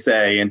what they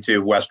say,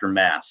 into Western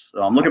Mass.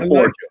 So I'm looking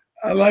forward to it.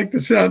 I like the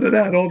sound of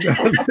that, all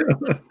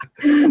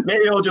downhill.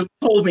 Maybe it'll just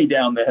pull me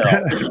down the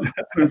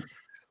hill.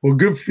 Well,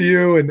 good for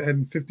you,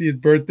 and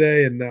 50th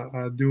birthday, and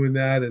doing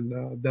that,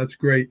 and that's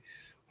great.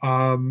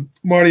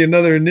 Marty,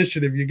 another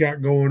initiative you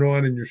got going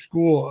on in your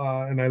school,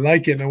 and I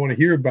like it, and I want to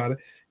hear about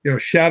it.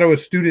 Shadow a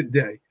Student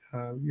Day.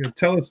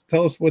 Tell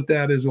us what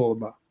that is all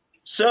about.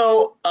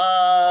 So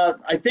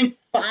I think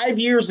 5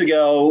 years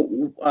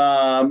ago,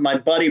 my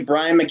buddy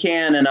Brian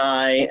McCann and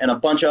I and a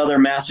bunch of other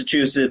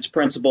Massachusetts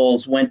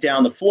principals went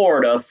down to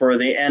Florida for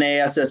the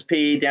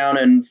NASSP down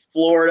in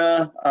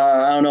Florida.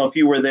 I don't know if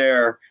you were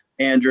there,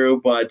 Andrew,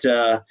 but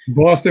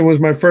Boston was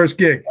my first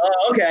gig.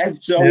 Okay,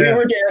 so we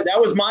were there. That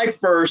was my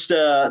first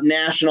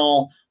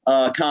national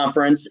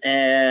conference,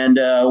 and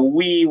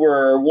we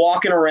were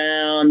walking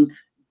around,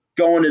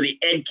 going to the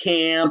ed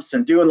camps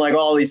and doing like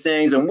all these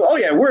things. And oh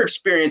yeah, we're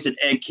experienced at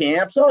ed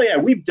camps. Oh yeah,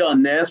 we've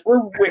done this.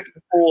 We're wicked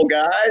cool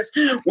guys.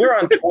 We're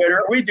on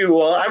Twitter. We do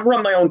well. I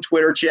run my own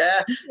Twitter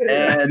chat.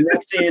 And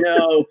next thing you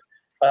know,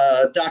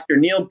 Dr.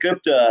 Neil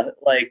Gupta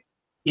like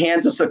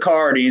hands us a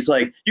card. He's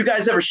like, "You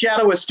guys ever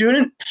shadow a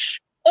student?"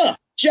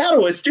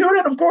 Shadow a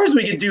student? Of course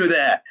we could do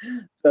that.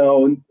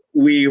 So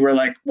we were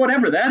like,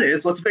 whatever that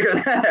is, let's figure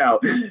that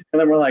out. And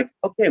then we're like,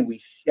 okay,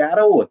 we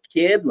shadow a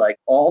kid like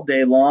all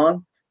day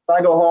long. So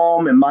I go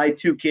home and my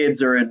two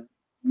kids are in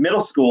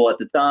middle school at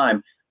the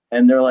time.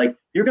 And they're like,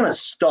 you're going to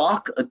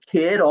stalk a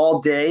kid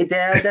all day,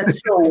 Dad? That's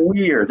so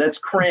weird. That's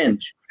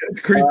cringe.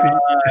 It's creepy.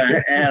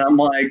 And I'm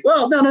like,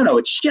 well, no.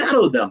 It's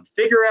shadow them.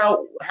 Figure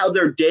out how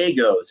their day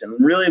goes and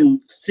really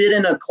sit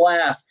in a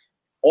class,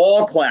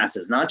 all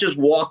classes, not just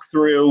walk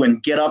through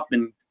and get up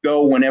and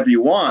go whenever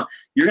you want.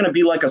 You're going to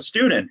be like a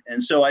student.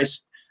 And so I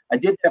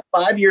did that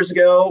 5 years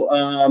ago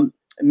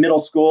in middle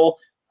school.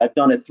 I've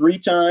done it 3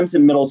 times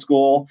in middle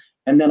school.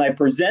 And then I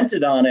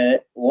presented on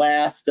it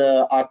last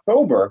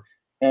October.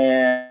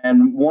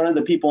 And one of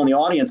the people in the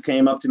audience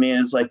came up to me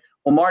and was like,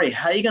 well, Marty,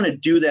 how are you going to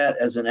do that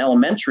as an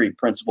elementary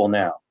principal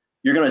now?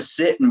 You're going to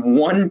sit in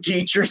one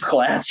teacher's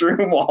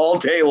classroom all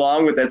day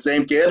long with that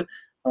same kid?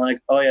 I'm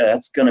like, oh, yeah,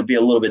 that's going to be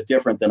a little bit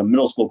different than a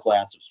middle school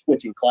class of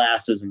switching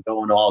classes and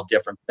going to all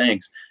different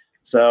things.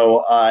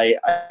 So I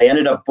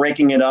ended up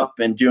breaking it up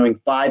and doing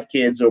 5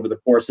 kids over the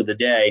course of the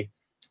day.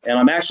 And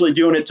I'm actually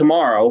doing it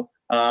tomorrow.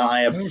 I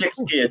have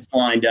 6 kids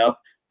lined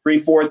up, 3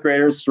 4th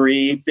graders,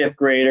 3 5th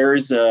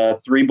graders,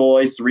 3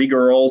 boys, 3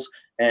 girls.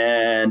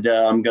 And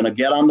I'm going to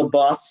get on the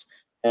bus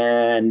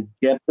and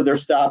get to their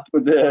stop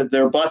with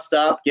their bus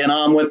stop, get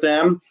on with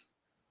them.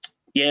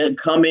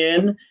 Come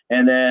in,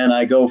 and then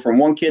I go from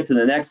one kid to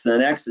the next,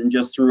 and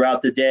just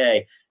throughout the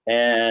day.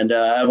 And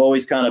I've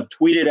always kind of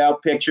tweeted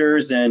out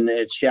pictures, and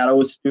it's shadow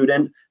a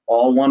student,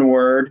 all one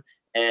word.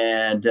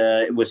 And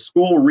it was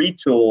School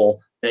Retool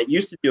that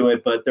used to do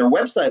it, but their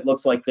website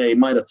looks like they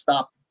might have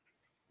stopped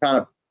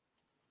kind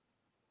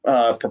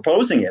of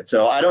proposing it.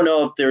 So I don't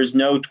know if there's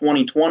no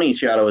 2020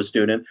 shadow a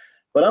student,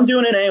 but I'm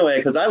doing it anyway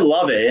because I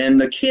love it, and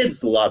the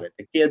kids love it.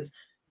 The kids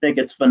think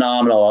it's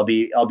phenomenal.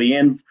 I'll be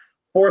in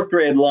 4th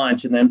grade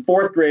lunch, and then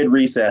 4th grade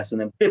recess,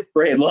 and then 5th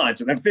grade lunch,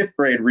 and then 5th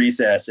grade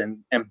recess, and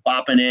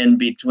bopping in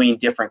between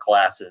different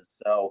classes.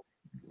 So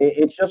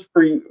it's just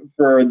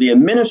for the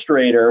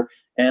administrator.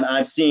 And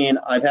I've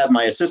had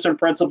my assistant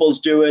principals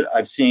do it.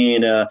 I've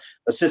seen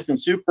assistant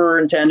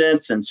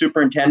superintendents and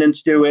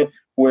superintendents do it,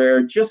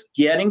 where just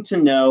getting to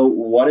know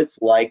what it's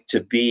like to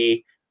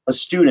be a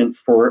student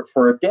for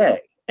a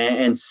day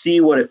and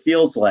see what it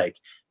feels like.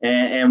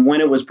 And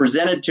when it was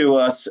presented to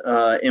us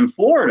in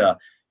Florida,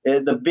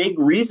 the big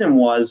reason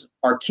was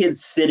our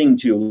kids sitting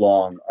too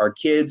long, our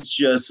kids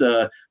just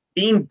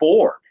being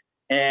bored.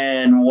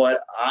 And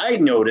what I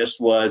noticed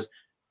was,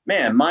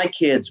 man, my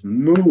kids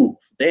move.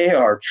 They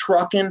are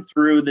trucking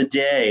through the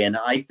day. And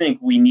I think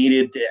we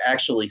needed to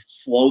actually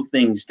slow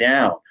things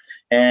down.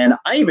 And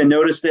I even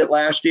noticed it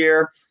last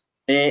year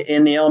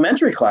in the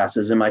elementary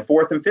classes, in my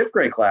 4th and 5th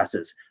grade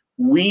classes.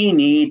 We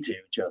need to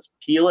just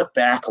peel it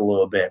back a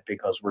little bit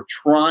because we're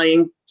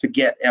trying to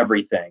get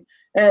everything.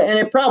 And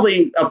it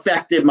probably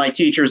affected my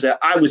teachers that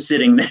I was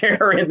sitting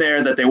there in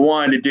there, that they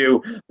wanted to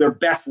do their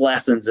best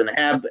lessons and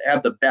have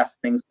the best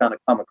things kind of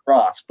come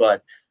across.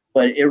 But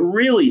it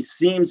really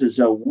seems as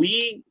though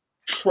we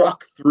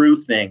truck through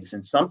things,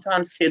 and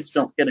sometimes kids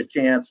don't get a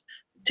chance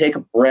to take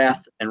a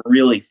breath and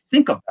really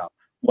think about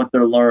what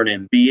they're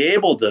learning, be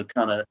able to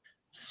kind of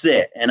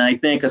sit. And I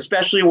think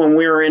especially when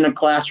we're in a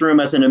classroom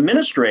as an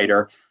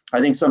administrator, I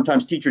think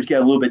sometimes teachers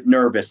get a little bit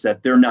nervous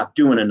that they're not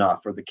doing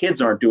enough, or the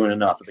kids aren't doing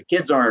enough, or the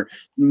kids aren't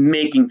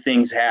making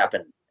things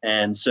happen.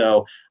 And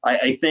so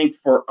I think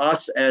for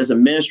us as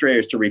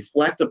administrators to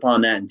reflect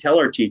upon that and tell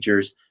our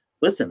teachers,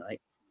 listen,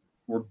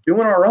 we're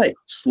doing all right.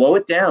 Slow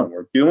it down.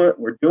 We're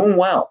doing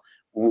well.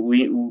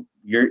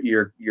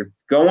 You're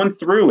going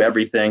through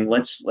everything.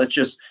 Let's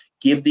just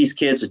give these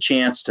kids a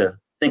chance to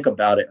think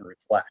about it and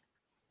reflect.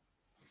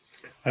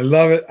 I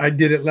love it. I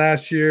did it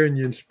last year, and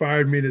you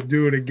inspired me to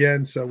do it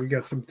again. So we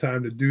got some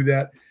time to do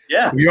that.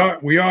 Yeah,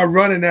 we are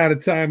running out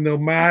of time, though,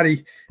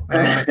 Marty.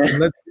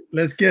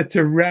 Let's get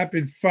to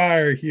rapid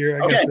fire here.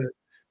 I got the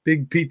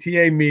big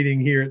PTA meeting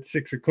here at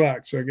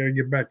 6:00, so I got to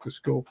get back to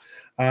school.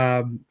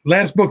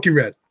 Last book you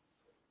read?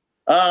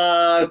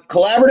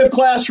 Collaborative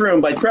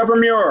Classroom by Trevor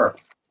Muir.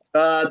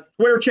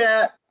 Twitter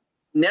chat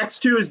next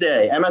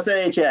Tuesday.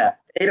 MSAA chat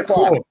 8:00.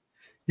 Cool.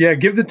 Yeah,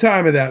 give the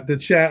time of that, the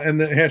chat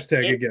and the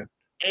hashtag again.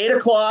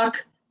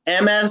 8:00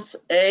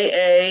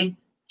 MSAA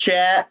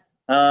chat,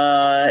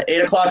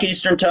 8:00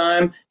 Eastern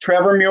time.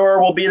 Trevor Muir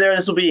will be there.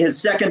 This will be his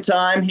 2nd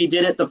time. He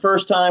did it the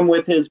first time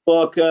with his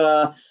book,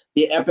 The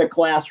Epic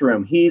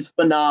Classroom. He's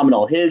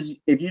phenomenal.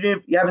 If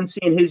you haven't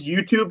seen his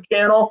YouTube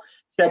channel,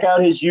 check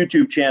out his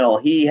YouTube channel.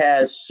 He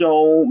has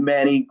so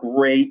many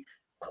great,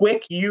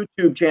 quick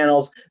YouTube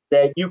channels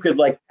that you could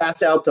like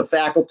pass out to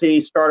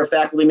faculty, start a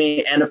faculty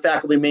meeting, end a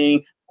faculty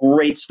meeting.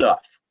 Great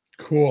stuff.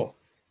 Cool.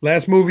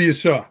 Last movie you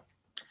saw?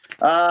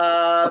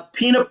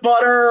 Peanut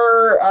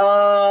butter.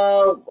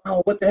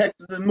 What the heck?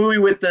 The movie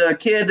with the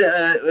kid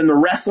and the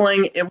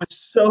wrestling. It was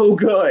so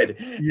good.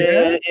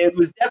 Yeah. It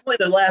was definitely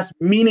the last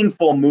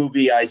meaningful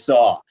movie I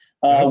saw.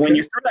 When Okay.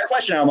 you threw that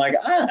question, I'm like,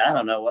 I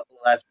don't know what the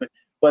last,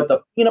 but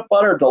the peanut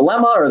butter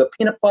dilemma or the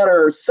peanut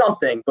butter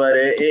something, but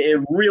it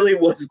really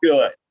was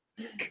good.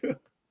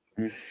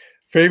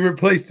 Favorite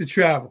place to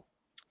travel?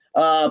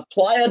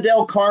 Playa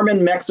del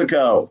Carmen,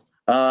 Mexico.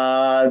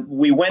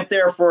 We went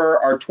there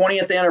for our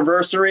 20th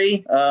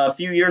anniversary a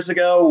few years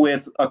ago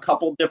with a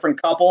couple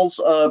different couples,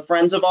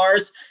 friends of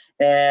ours,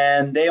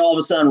 and they all of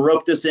a sudden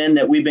roped us in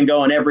that we've been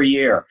going every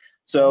year.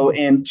 So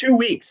in 2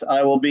 weeks,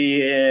 I will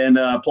be in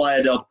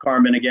Playa del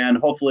Carmen again.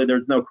 Hopefully,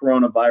 there's no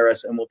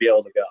coronavirus and we'll be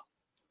able to go.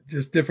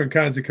 Just different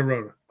kinds of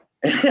Corona.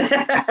 That's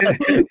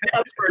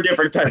for a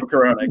different type of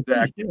corona,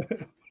 exactly.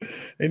 Yeah.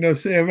 Ain't no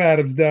Sam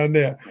Adams down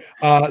there.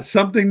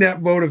 Something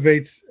that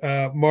motivates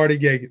Marty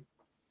Gagan.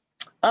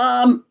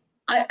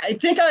 I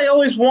think I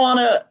always want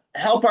to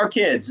help our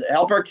kids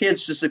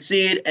to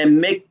succeed and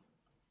make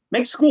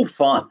school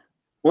fun.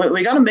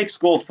 We got to make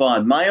school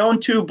fun. My own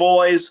two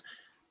boys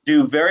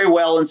do very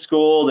well in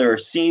school. They're a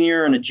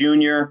senior and a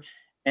junior.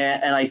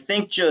 And I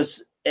think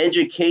just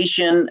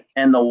education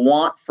and the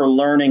want for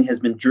learning has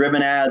been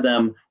driven out of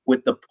them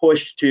with the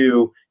push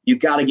to, you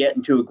got to get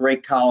into a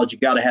great college. You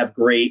got to have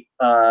great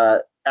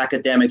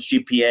academics,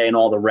 GPA, and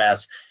all the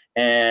rest.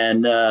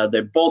 And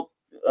they're both,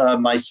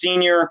 my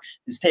senior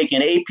is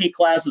taking AP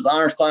classes,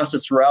 honors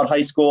classes throughout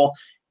high school.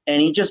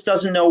 And he just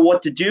doesn't know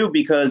what to do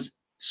because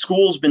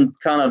school's been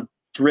kind of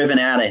driven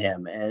out of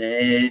him. And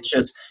it's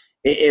just,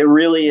 it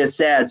really is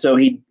sad. So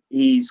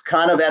he's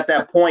kind of at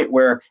that point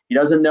where he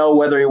doesn't know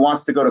whether he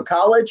wants to go to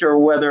college or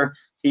whether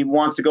he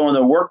wants to go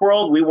into the work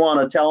world. We want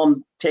to tell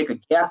him take a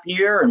gap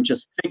year and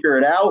just figure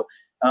it out.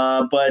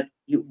 But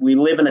we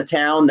live in a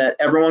town that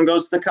everyone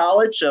goes to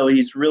college, so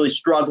he's really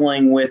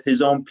struggling with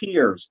his own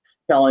peers,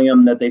 telling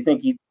him that they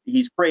think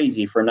he's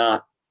crazy for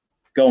not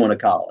going to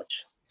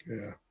college.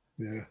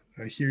 Yeah,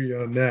 I hear you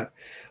on that.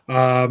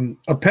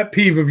 A pet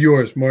peeve of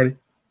yours, Marty?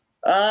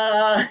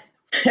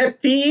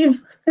 Pet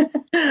peeve?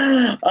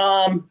 I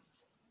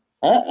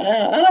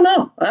don't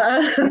know.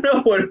 I don't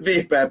know what would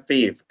be a pet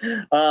peeve.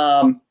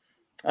 I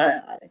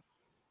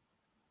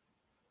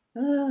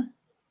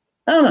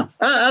don't know.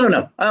 I don't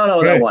know. I don't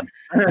know that one.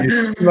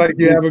 You seem like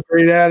you have a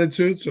great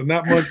attitude, so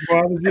not much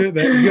bothers you.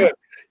 That's good.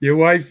 Your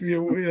wife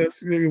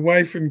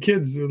and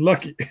kids are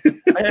lucky.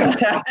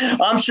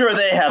 I'm sure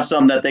they have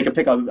some that they could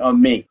pick up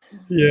on me.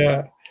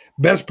 Yeah.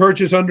 Best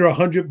purchase under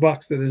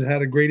 $100 that has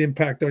had a great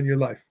impact on your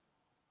life.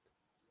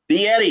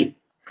 The Yeti.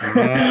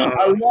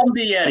 I love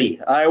the Yeti.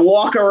 I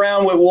walk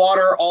around with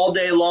water all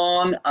day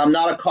long. I'm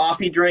not a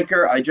coffee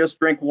drinker. I just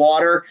drink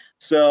water.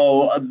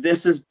 So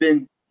this has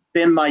been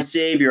my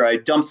savior. I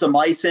dump some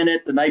ice in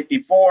it the night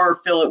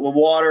before, fill it with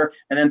water,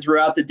 and then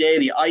throughout the day,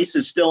 the ice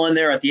is still in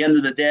there. At the end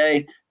of the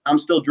day, I'm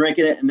still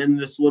drinking it, and then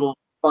this little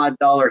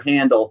 $5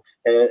 handle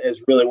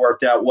has really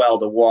worked out well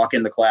to walk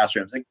in the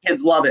classrooms. The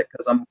kids love it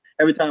because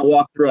every time I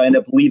walk through, I end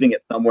up leaving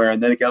it somewhere,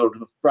 and then they go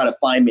to try to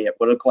find me at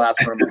what a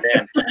classroom I'm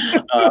in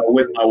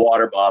with my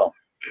water bottle.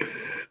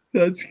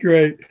 That's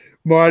great.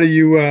 Marty,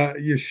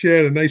 you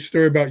shared a nice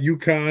story about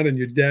UConn and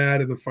your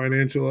dad in the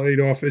financial aid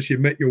office. You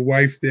met your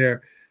wife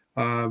there.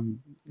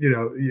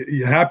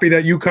 You happy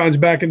that UConn's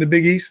back in the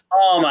Big East?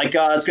 Oh my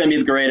God, it's going to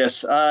be the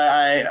greatest.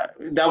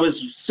 That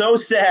was so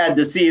sad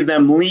to see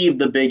them leave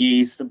the Big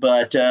East,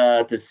 but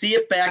to see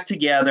it back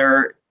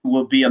together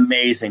will be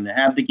amazing. To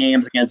have the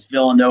games against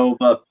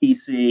Villanova,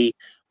 PC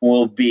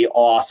will be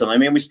awesome. I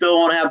mean, we still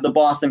won't have the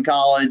Boston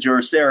College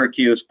or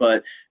Syracuse,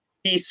 but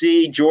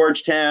PC,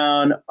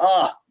 Georgetown,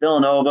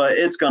 Villanova,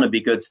 it's going to be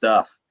good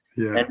stuff.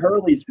 Yeah. And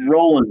Hurley's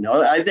rolling.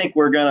 I think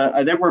we're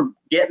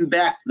getting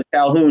back to the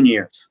Calhoun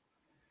years.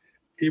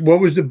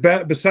 What was the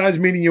best, besides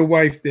meeting your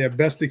wife there,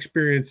 best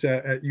experience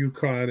at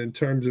UConn in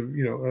terms of,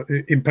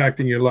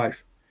 impacting your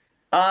life?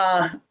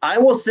 I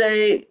will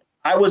say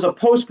I was a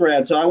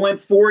post-grad, so I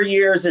went 4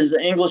 years as an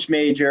English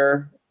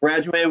major,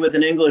 graduated with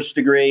an English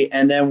degree,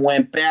 and then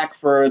went back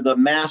for the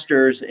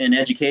master's in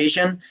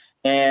education.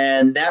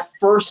 And that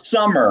first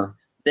summer,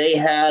 they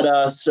had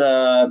us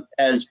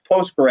as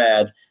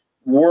post-grad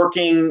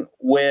working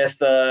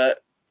with a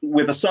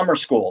summer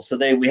school. So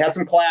we had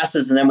some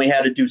classes, and then we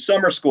had to do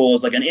summer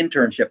schools, like an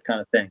internship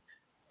kind of thing.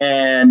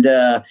 And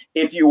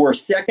if you were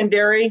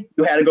secondary,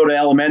 you had to go to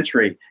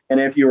elementary. And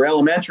if you were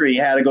elementary,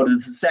 you had to go to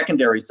the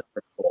secondary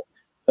summer school.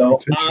 So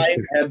I,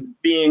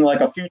 being like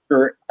a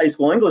future high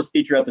school English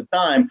teacher at the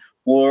time,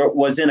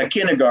 was in a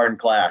kindergarten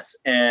class.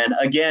 And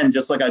again,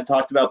 just like I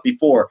talked about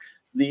before,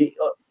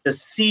 to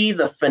see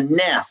the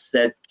finesse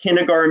that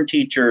kindergarten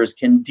teachers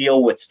can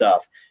deal with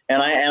stuff.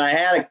 And I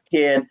had a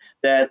kid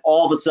that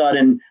all of a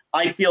sudden,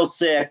 I feel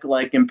sick,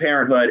 like in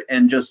Parenthood,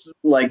 and just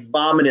like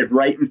vomited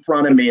right in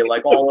front of me,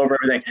 like all over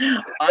everything.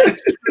 I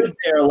stood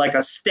there like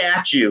a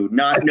statue,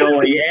 not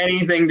knowing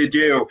anything to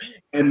do.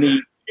 And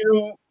the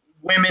two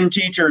women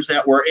teachers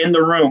that were in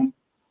the room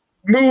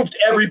moved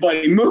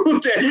everybody,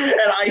 moved it,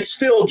 and I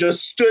still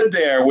just stood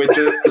there with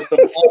just the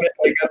vomit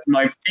like up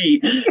my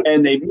feet,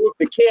 and they moved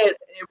the kid.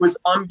 It was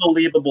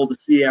unbelievable to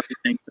see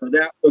everything. So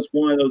that was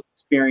one of those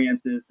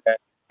experiences that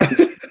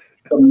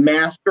the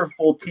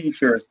masterful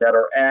teachers that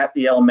are at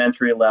the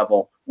elementary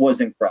level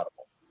was incredible.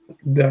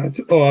 That's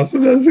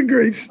awesome. That's a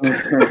great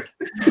story.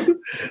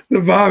 The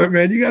vomit,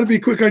 man. You got to be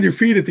quick on your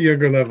feet at the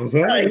younger levels,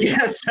 huh? I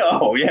guess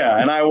so,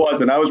 yeah. And I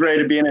wasn't. I was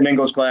ready to be in an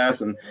English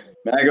class, and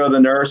may I go to the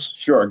nurse?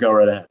 Sure, go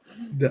right ahead.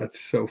 That's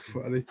so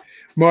funny.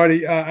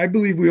 Marty, I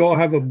believe we all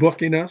have a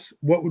book in us.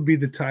 What would be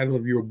the title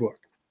of your book?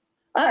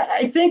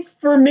 I think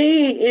for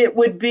me, it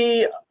would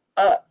be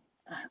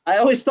I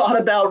always thought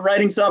about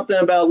writing something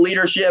about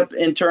leadership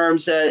in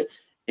terms that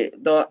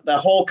the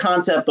whole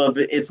concept of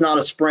it's not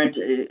a sprint,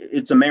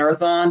 it's a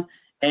marathon,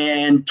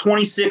 and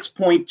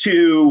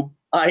 26.2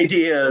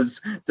 ideas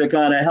to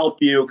kind of help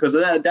you, because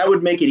that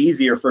would make it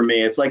easier for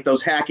me. It's like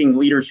those hacking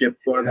leadership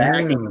or the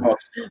hacking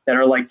books that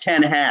are like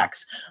 10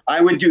 hacks.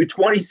 I would do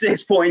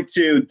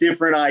 26.2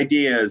 different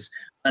ideas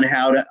on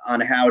how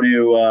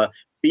to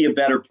be a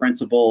better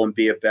principal and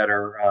be a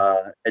better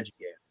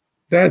educator.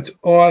 That's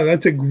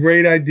a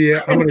great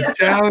idea. I'm going to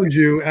challenge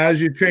you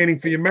as you're training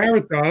for your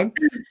marathon.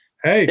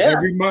 Hey, Yeah.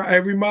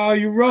 every mile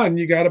you run,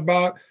 you got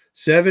about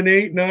 7,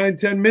 8, 9,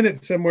 10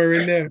 minutes somewhere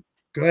in there.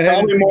 Go ahead.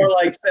 Probably more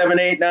like 7,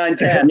 8, 9,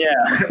 10.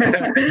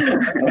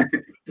 Yeah.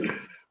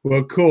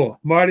 Well, cool.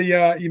 Marty,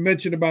 you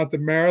mentioned about the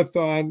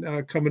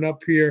marathon coming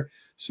up here.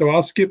 So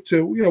I'll skip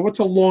to, what's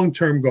a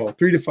long-term goal?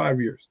 3 to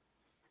 5 years.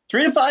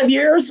 3 to 5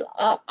 years,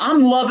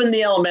 I'm loving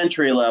the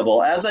elementary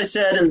level. As I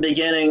said in the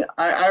beginning,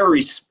 I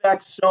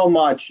respect so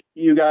much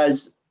you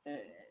guys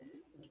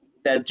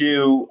that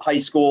do high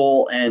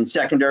school and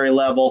secondary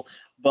level,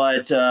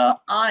 but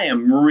I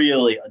am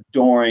really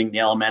adoring the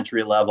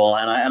elementary level,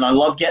 and I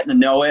love getting to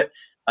know it.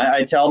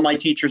 I tell my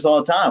teachers all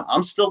the time,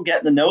 I'm still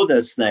getting to know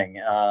this thing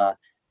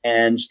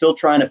and still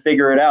trying to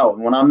figure it out.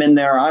 And when I'm in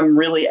there, I'm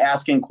really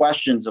asking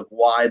questions of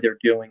why they're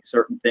doing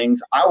certain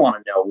things. I want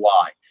to know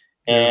why.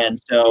 Yeah. And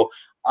so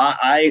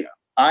I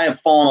have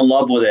fallen in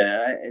love with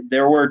it.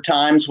 There were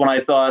times when I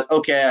thought,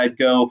 okay, I'd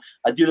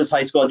do this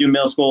high school, I'd do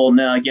middle school, and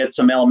then I get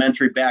some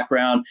elementary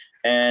background,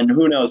 and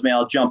who knows, maybe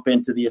I'll jump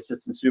into the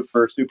assistant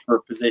super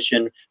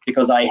position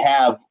because I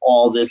have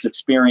all this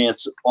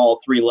experience, all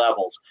 3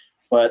 levels.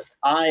 But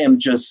I am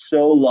just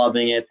so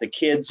loving it. The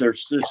kids are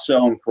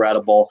so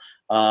incredible.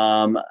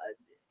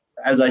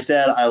 As I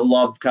said, I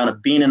love kind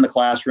of being in the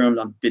classroom.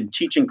 I've been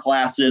teaching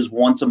classes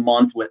once a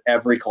month with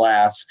every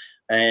class,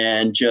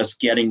 and just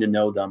getting to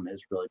know them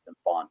has really been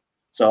fun.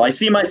 So I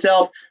see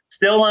myself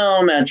still in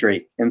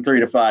elementary in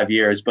 3 to 5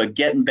 years, but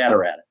getting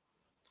better at it.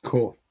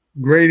 Cool.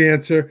 Great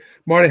answer.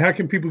 Marty, how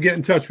can people get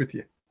in touch with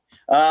you?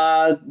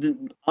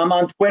 I'm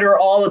on Twitter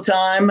all the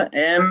time,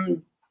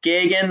 M.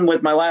 Geoghan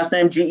with my last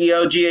name,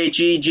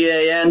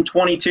 GeogheGan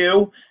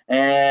 22.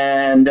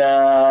 And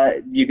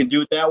you can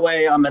do it that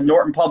way. I'm at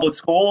Norton Public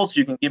Schools.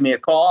 You can give me a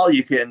call.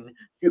 You can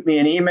shoot me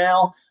an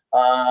email.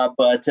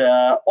 But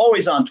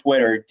always on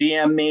Twitter.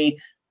 DM me,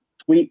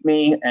 tweet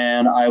me,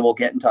 and I will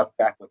get in touch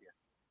back with you.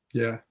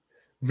 Yeah.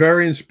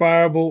 Very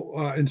inspiring,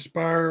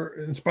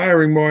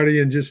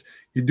 Marty, and just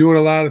you're doing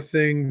a lot of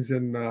things.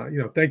 And,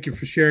 thank you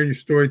for sharing your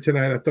story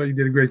tonight. I thought you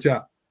did a great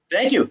job.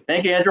 Thank you.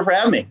 Thank you, Andrew, for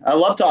having me. I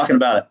love talking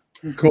about it.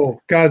 Cool.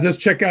 Guys, let's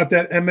check out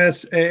that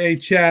MSAA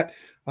chat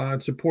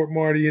and support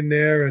Marty in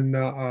there. And,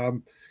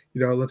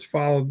 let's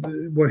follow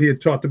what he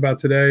had talked about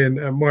today.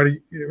 And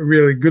Marty,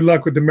 really good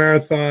luck with the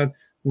marathon.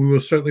 We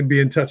will certainly be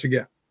in touch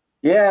again.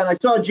 Yeah, and I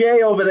saw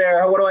Jay over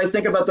there. What do I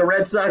think about the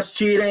Red Sox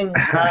cheating?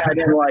 I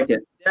didn't like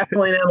it.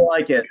 Definitely didn't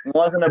like it. It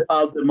wasn't a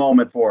positive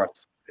moment for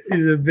us.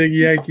 He's a big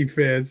Yankee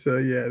fan, so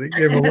yeah, they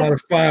gave him a lot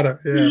of fodder.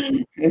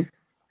 Yeah.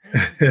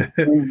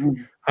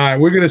 All right,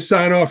 we're going to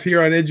sign off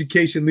here on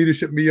Education,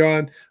 Leadership, and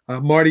Beyond.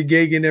 Marty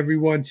Geoghan,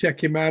 everyone,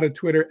 check him out on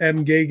Twitter,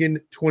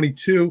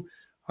 mgeoghan22.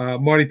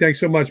 Marty, thanks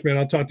so much, man.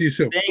 I'll talk to you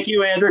soon. Thank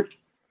you, Andrew.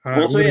 All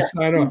right, we'll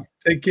sign off.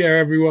 Take care,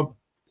 everyone.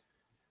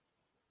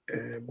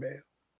 And bam.